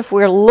time, if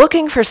we're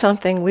looking for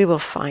something, we will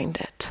find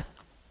it.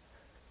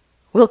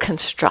 We'll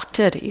construct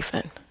it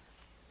even.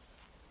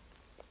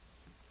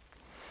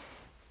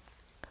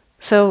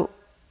 So,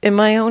 in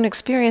my own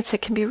experience,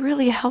 it can be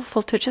really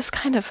helpful to just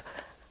kind of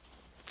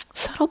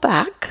settle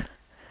back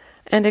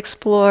and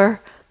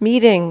explore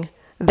meeting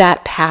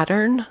that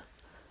pattern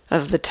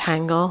of the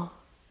tangle.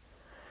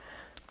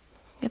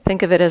 You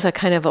think of it as a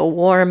kind of a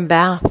warm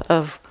bath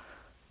of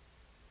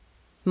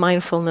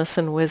mindfulness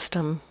and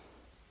wisdom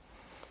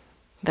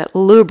that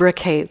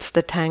lubricates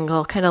the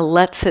tangle, kind of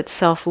lets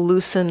itself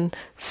loosen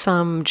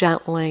some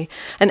gently.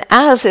 And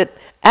as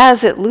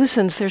it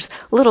loosens, there's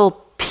little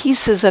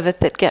pieces of it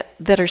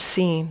that are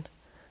seen.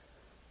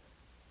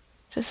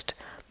 Just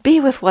be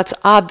with what's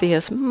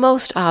obvious,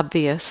 most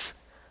obvious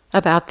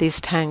about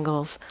these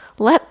tangles.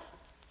 Let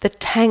the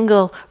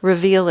tangle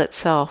reveal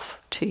itself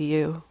to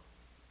you.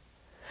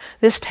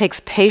 This takes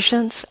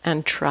patience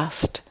and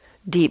trust,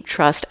 deep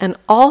trust, and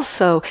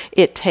also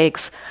it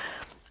takes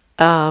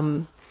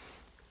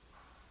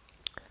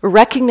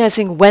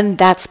recognizing when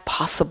that's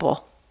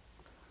possible.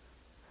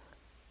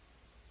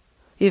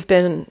 You've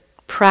been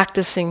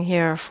practicing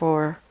here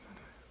for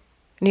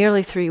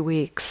nearly 3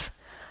 weeks,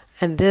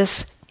 and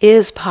this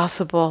is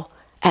possible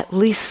at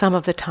least some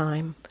of the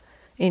time.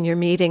 In your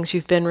meetings,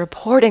 you've been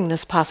reporting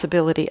this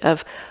possibility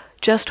of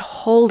just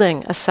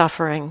holding a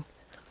suffering,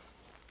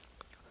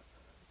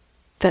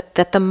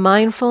 that the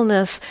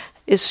mindfulness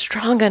is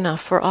strong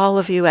enough for all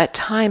of you at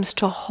times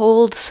to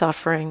hold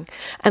suffering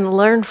and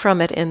learn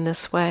from it in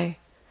this way.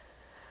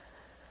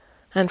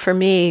 And for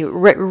me,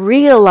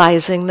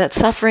 realizing that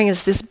suffering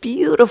is this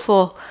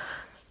beautiful,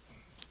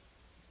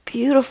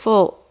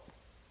 beautiful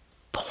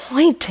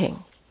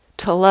pointing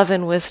to love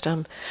and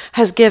wisdom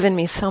has given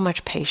me so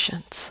much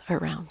patience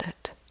around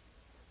it.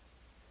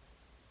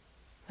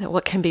 That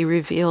what can be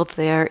revealed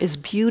there is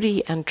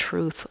beauty and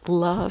truth,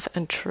 love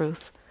and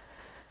truth,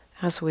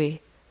 as we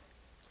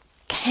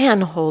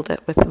can hold it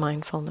with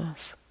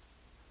mindfulness.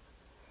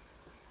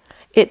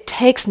 It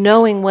takes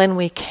knowing when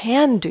we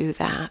can do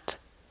that.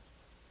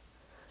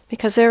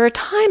 Because there are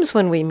times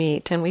when we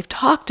meet, and we've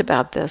talked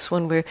about this,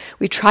 when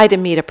we try to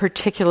meet a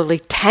particularly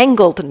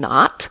tangled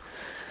knot,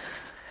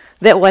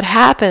 that what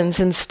happens,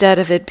 instead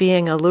of it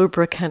being a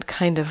lubricant,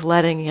 kind of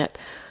letting it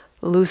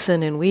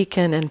loosen and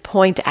weaken and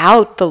point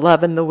out the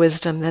love and the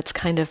wisdom that's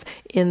kind of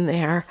in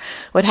there,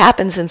 what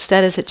happens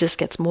instead is it just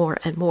gets more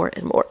and more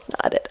and more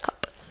knotted up.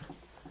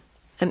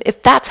 And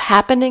if that's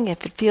happening,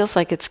 if it feels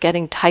like it's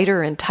getting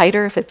tighter and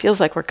tighter, if it feels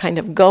like we're kind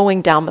of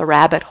going down the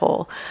rabbit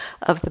hole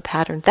of the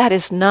pattern, that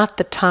is not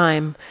the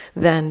time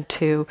then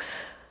to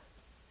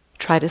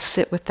try to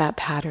sit with that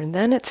pattern.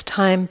 Then it's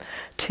time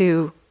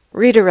to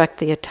redirect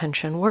the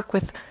attention, work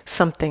with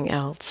something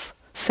else,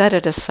 set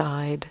it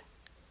aside.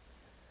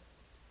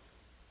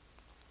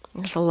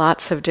 There's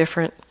lots of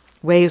different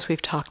ways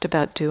we've talked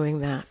about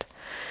doing that.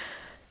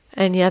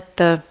 And yet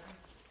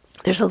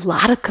there's a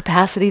lot of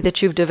capacity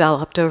that you've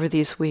developed over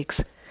these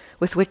weeks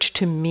with which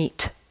to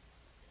meet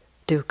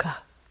dukkha.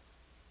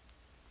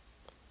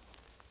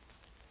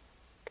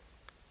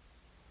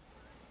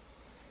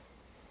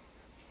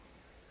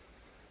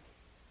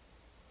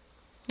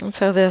 And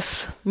so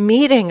this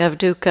meeting of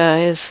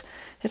dukkha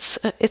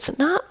it's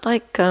not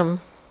like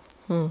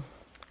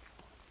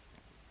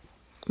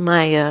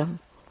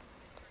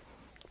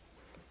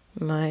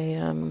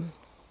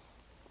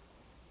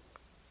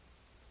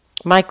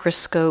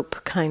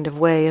microscope kind of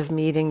way of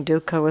meeting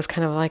dukkha was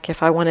kind of like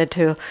if I wanted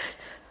to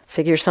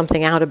figure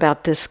something out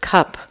about this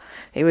cup,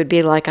 it would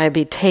be like I'd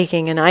be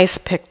taking an ice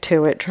pick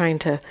to it, trying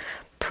to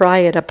pry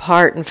it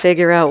apart and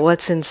figure out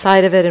what's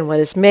inside of it and what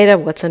it's made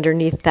of, what's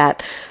underneath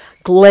that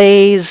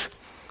glaze,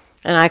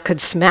 and I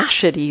could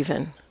smash it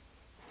even.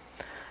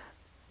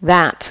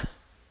 That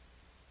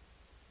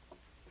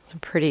is a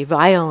pretty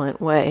violent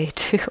way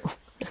to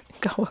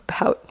go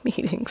about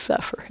meeting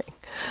suffering.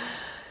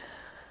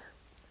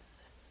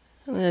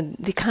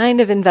 The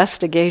kind of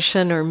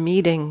investigation or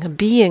meeting,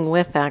 being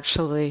with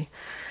actually,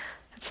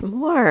 it's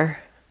more.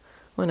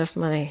 One of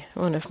my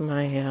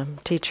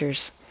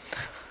teachers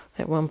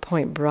at one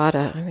point brought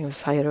I think it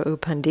was Sayadaw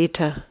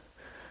Pandita,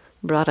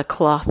 brought a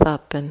cloth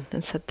up and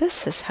said,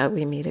 "This is how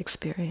we meet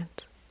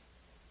experience."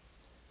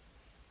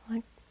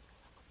 Like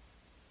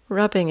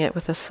rubbing it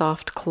with a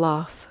soft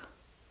cloth,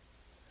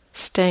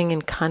 staying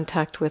in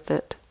contact with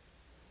it,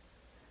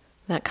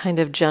 that kind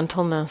of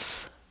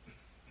gentleness.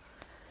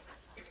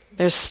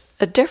 There's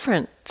a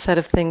different set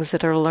of things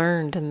that are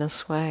learned in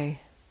this way.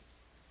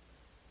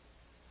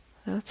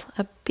 That's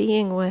a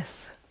being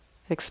with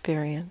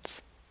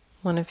experience.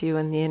 One of you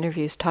in the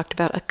interviews talked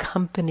about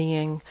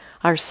accompanying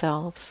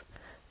ourselves.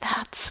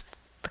 That's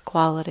the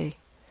quality.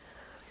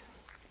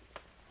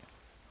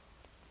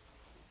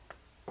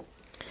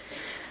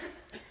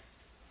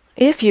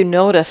 If you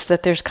notice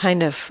that there's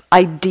kind of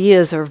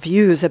ideas or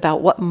views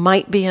about what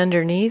might be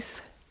underneath,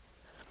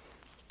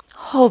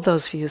 hold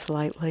those views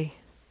lightly.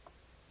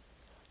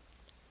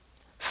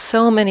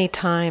 So many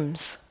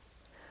times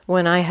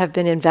when I have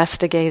been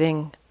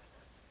investigating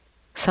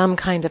some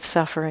kind of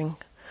suffering,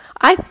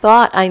 I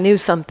thought I knew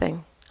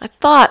something. I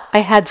thought I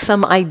had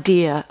some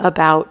idea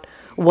about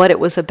what it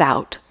was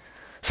about,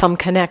 some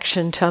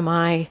connection to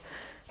my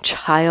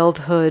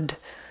childhood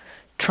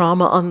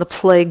trauma on the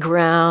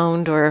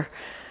playground or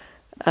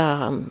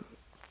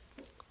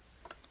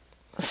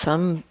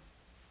some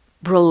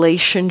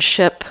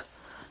relationship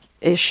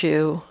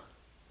issue.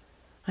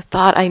 I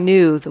thought I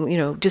knew,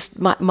 just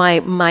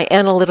my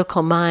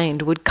analytical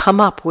mind would come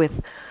up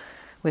with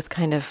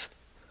kind of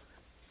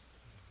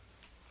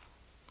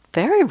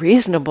very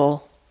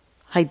reasonable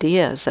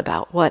ideas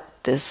about what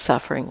this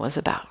suffering was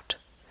about.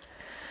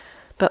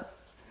 But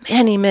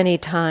many, many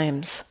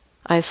times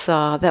I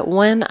saw that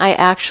when I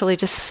actually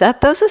just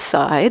set those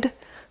aside,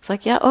 it's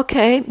like, yeah,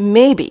 okay,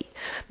 maybe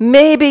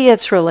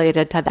it's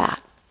related to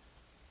that.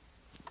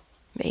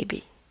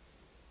 Maybe.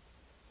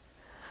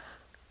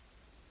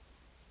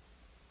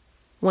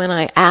 When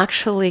I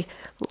actually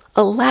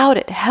allowed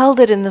it, held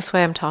it in this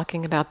way I'm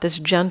talking about, this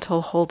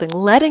gentle holding,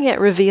 letting it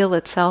reveal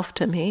itself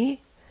to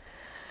me,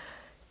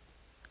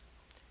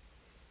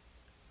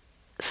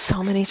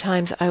 so many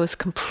times I was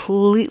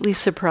completely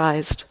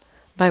surprised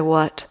by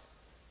what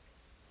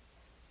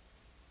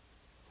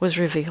was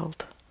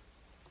revealed.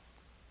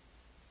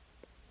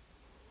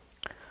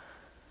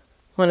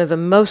 One of the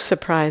most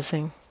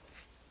surprising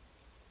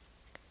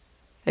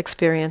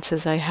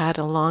experiences I had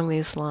along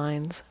these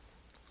lines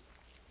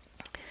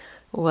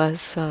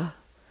was I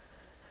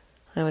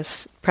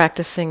was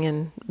practicing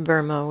in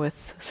Burma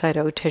with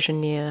Sayadaw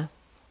Tejaniya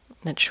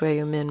at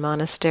Shwe Min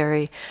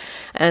Monastery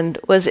and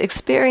was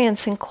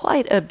experiencing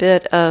quite a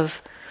bit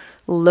of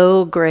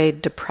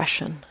low-grade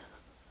depression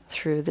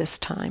through this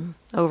time.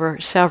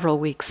 Over several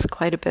weeks,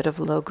 quite a bit of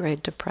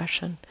low-grade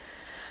depression.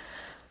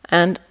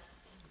 And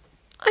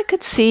I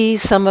could see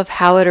some of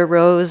how it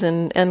arose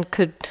and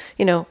could,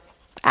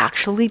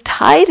 actually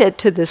tied it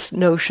to this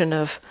notion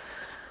of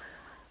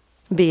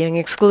being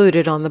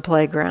excluded on the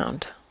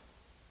playground.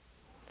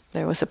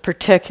 There was a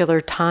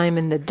particular time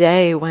in the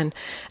day when,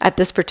 at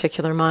this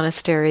particular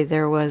monastery,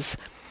 there was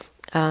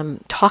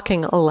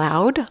talking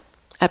aloud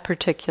at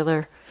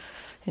particular,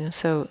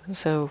 so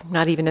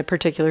not even at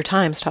particular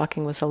times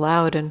talking was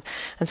allowed, and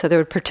so there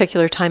was a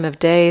particular time of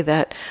day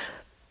that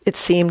it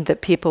seemed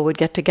that people would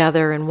get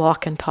together and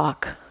walk and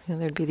talk.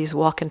 There'd be these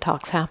walk and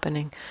talks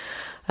happening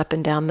up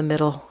and down the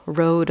middle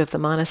road of the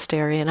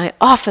monastery, and I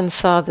often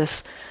saw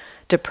this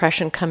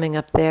depression coming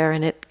up there,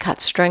 and it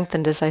got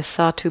strengthened as I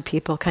saw two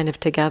people kind of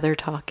together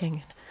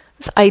talking.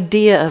 This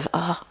idea of,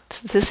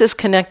 this is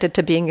connected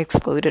to being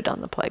excluded on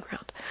the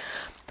playground.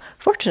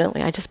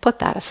 Fortunately, I just put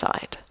that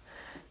aside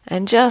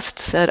and just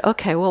said,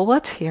 okay, well,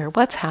 what's here?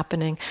 What's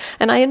happening?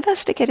 And I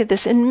investigated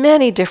this in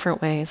many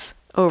different ways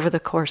over the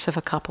course of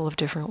a couple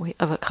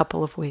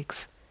of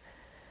weeks.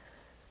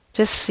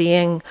 Just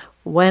seeing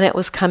when it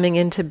was coming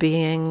into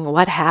being,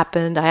 what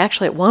happened. I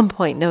actually at one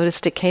point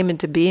noticed it came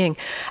into being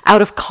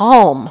out of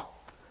calm.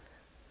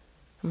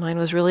 Mine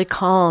was really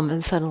calm,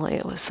 and suddenly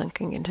it was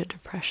sinking into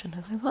depression.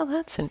 I thought, well,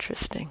 that's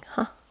interesting,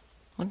 huh?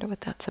 Wonder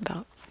what that's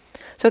about.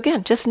 So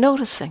again, just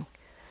noticing.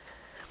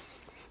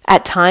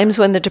 At times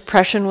when the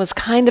depression was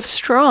kind of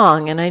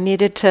strong and I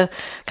needed to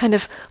kind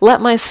of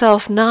let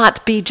myself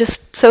not be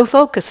just so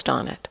focused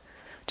on it.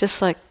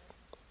 Just like,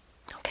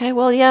 okay,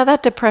 well, yeah,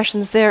 that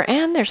depression's there,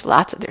 and there's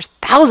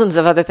thousands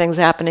of other things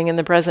happening in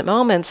the present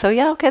moment. So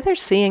yeah, okay,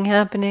 there's seeing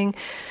happening,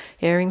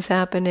 Hearing's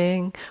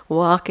happening,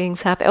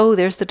 walking's happening. Oh,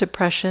 there's the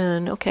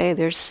depression. Okay,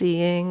 there's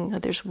seeing,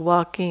 there's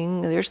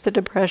walking, there's the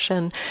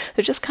depression.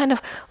 They're just kind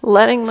of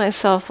letting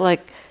myself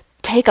like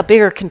take a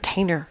bigger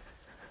container.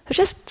 There's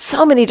just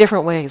so many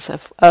different ways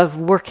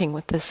of working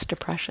with this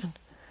depression.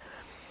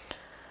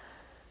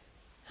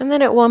 And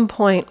then at one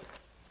point,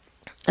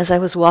 as I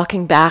was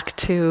walking back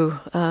to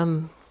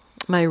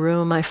my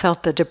room, I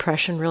felt the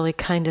depression really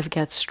kind of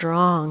get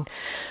strong.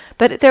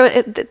 But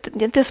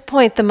at this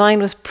point, the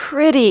mind was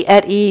pretty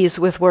at ease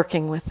with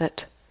working with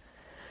it.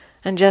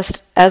 And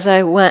just as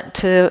I went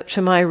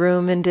to my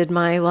room and did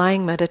my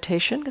lying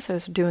meditation, because I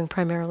was doing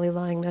primarily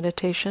lying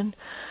meditation,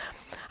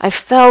 I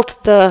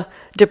felt the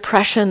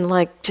depression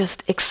like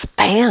just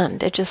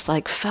expand. It just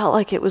like felt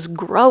like it was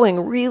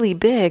growing really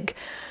big.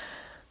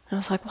 I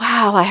was like,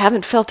 wow, I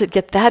haven't felt it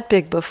get that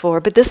big before,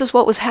 but this is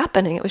what was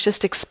happening. It was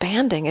just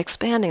expanding.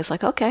 It's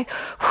like, okay,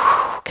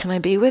 can I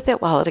be with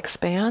it while it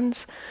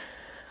expands?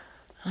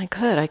 I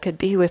could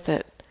be with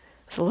it. It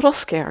was a little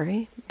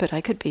scary, but I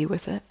could be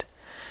with it.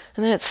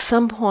 And then at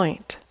some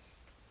point,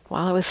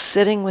 while I was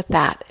sitting with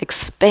that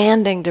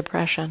expanding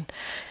depression,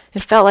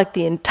 it felt like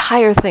the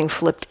entire thing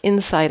flipped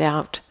inside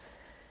out,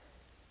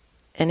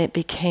 and it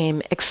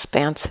became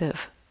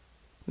expansive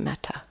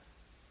metta.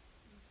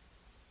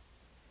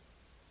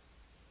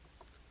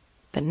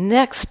 The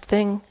next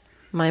thing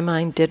my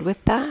mind did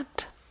with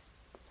that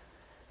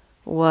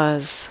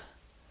was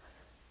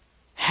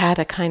had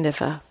a kind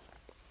of a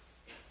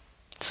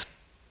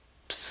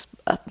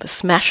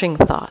smashing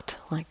thought,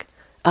 like,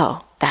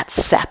 oh, that's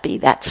sappy,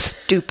 that's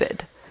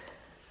stupid.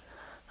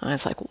 And I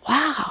was like,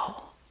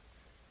 wow.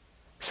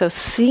 So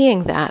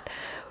seeing that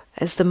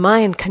as the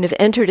mind kind of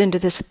entered into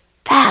this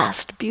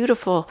vast,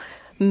 beautiful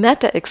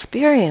metta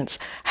experience,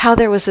 how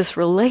there was this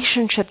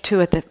relationship to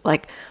it that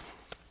like,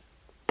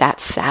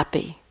 that's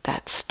sappy,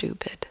 that's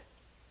stupid.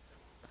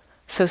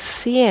 So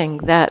seeing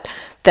that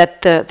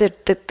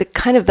the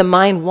kind of the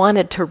mind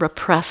wanted to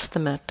repress the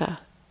metta.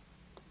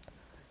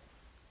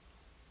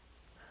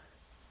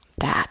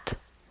 That,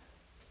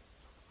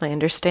 my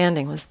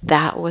understanding was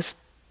that was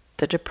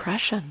the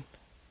depression.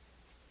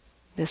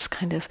 This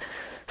kind of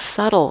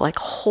subtle, like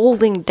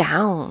holding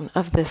down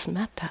of this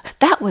metta.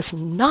 That was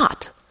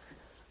not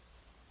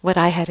what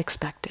I had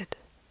expected.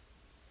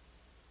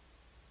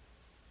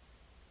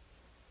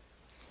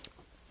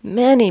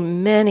 Many,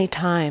 many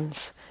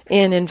times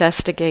in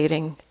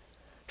investigating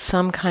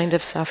some kind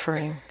of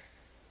suffering,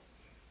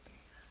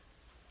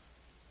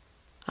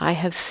 I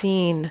have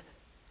seen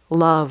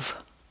love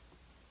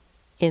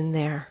in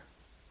there,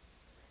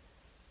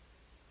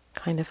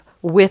 kind of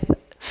with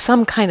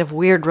some kind of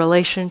weird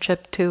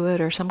relationship to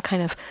it or some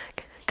kind of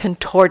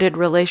contorted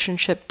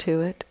relationship to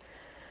it,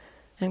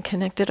 and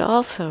connected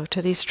also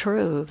to these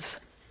truths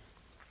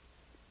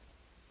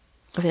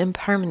of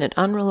impermanent,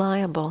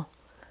 unreliable.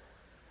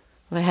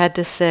 If I had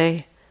to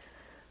say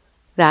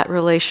that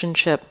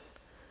relationship,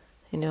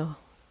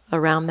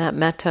 around that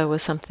metta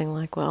was something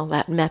like, well,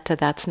 that metta,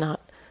 that's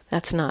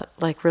not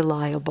like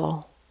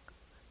reliable.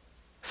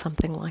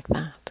 Something like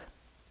that.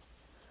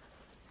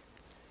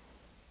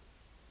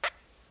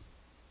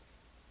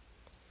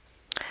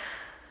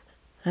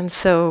 And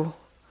so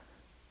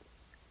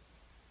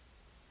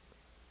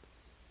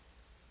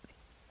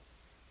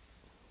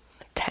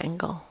the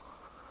tangle,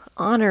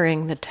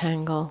 honoring the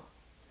tangle,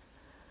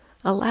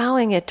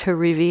 allowing it to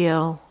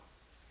reveal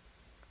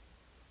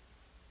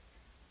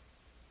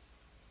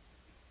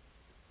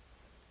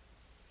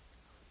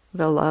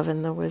the love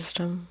and the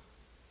wisdom.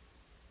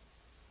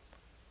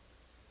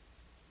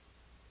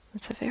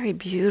 It's a very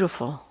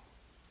beautiful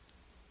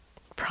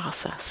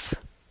process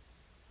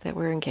that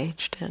we're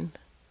engaged in.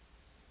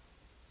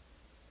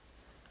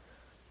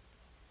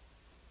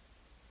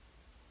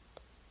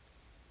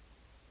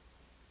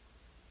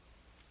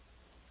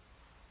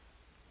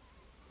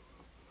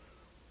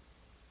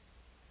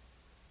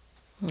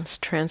 This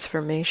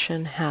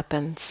transformation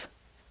happens.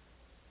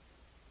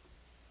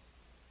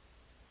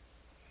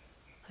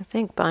 I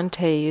think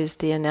Bhante used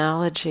the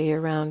analogy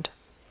around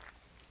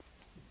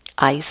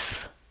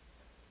ice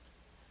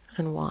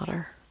and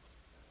water.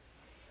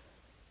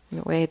 In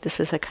a way, this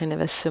is a kind of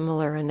a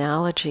similar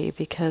analogy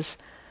because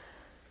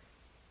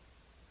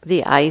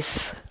the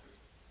ice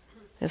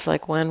is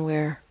like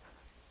when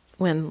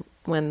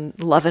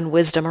love and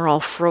wisdom are all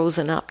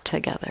frozen up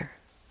together.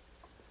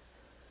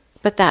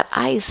 But that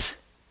ice,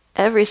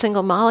 every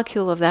single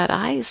molecule of that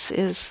ice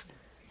is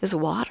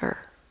water.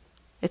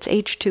 It's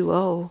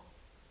H2O.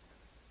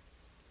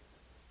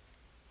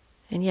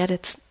 And yet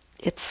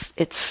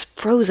it's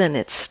frozen,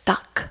 it's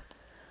stuck.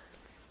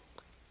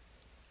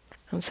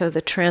 And so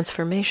the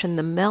transformation,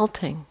 the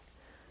melting,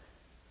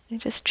 it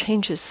just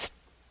changes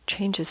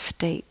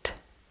state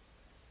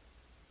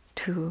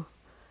to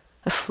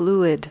a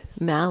fluid,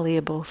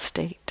 malleable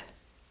state.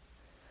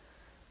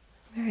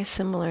 Very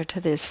similar to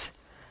this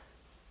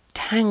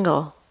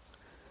tangle.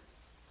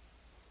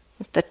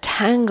 The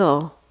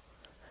tangle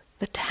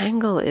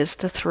is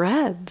the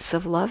threads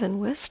of love and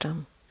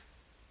wisdom.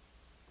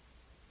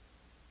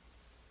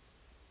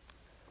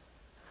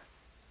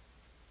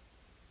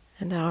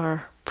 And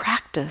our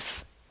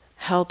practice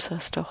helps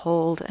us to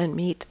hold and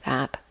meet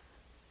that,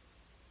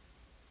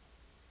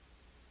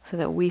 so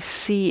that we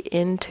see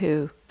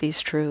into these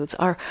truths.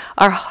 Our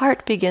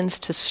heart begins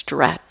to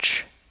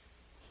stretch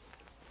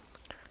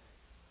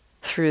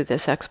through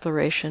this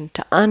exploration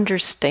to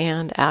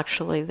understand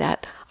actually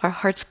that our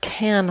hearts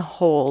can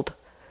hold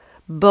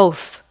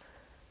both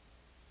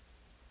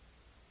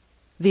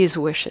these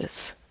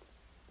wishes,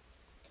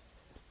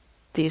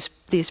 these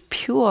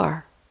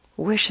pure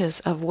wishes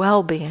of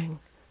well-being,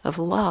 of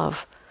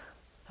love,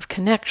 of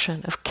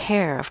connection, of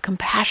care, of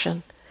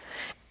compassion,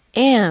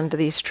 and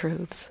these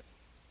truths.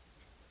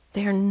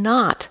 They are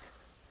not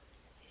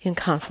in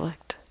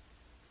conflict.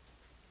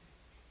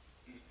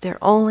 They're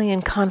only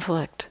in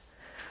conflict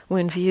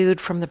when viewed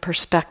from the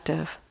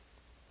perspective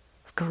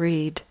of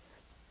greed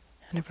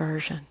and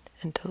aversion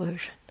and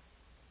delusion.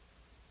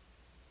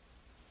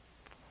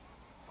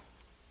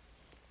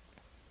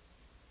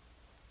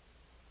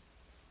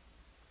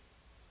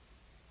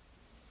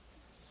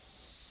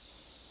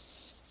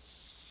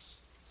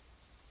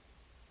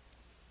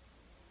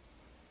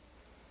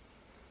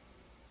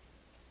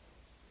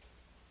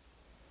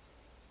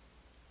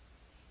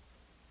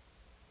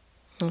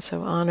 And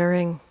so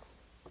honoring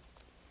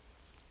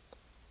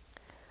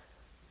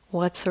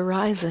what's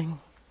arising,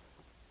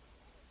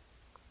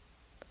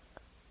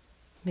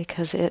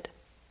 because it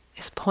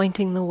is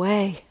pointing the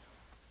way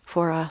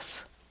for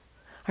us.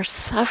 Our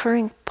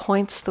suffering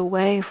points the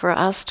way for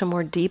us to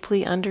more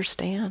deeply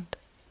understand.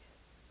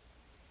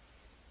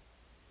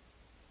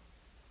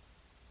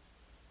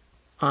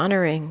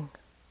 Honoring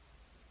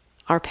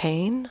our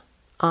pain,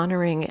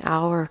 honoring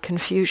our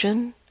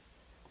confusion.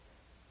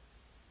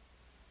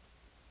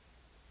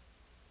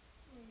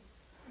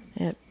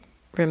 It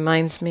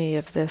reminds me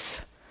of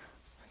this,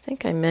 I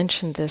think I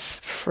mentioned this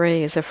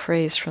phrase, a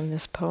phrase from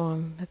this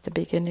poem at the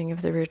beginning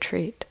of the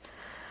retreat.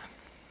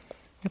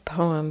 A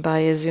poem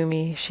by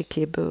Izumi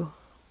Shikibu.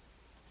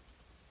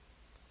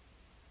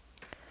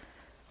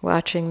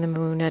 Watching the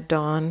moon at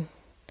dawn,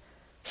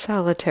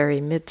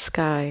 solitary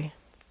mid-sky,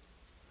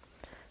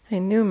 I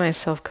knew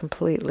myself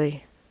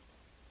completely,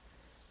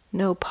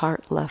 no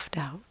part left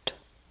out.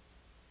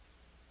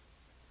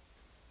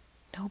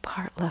 No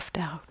part left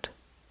out.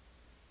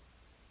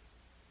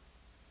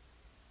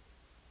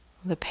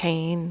 The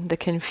pain, the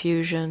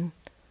confusion,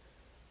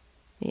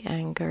 the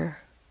anger,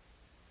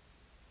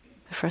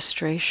 the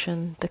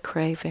frustration, the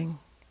craving,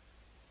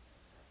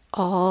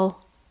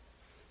 all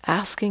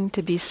asking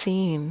to be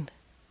seen.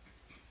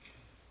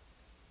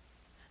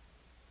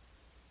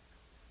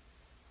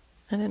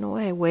 And in a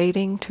way,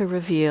 waiting to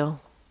reveal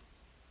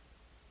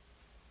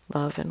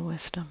love and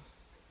wisdom.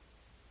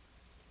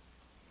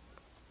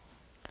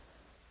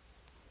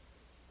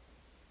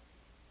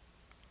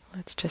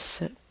 Let's just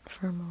sit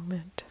for a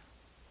moment.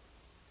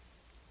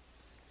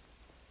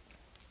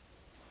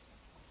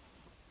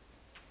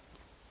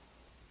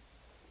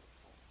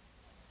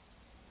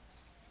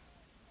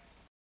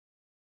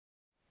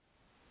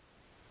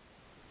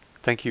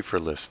 Thank you for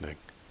listening.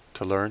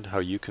 To learn how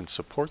you can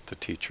support the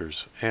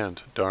teachers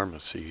and Dharma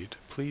Seed,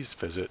 please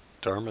visit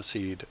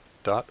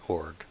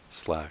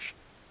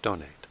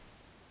dharmaseed.org/donate.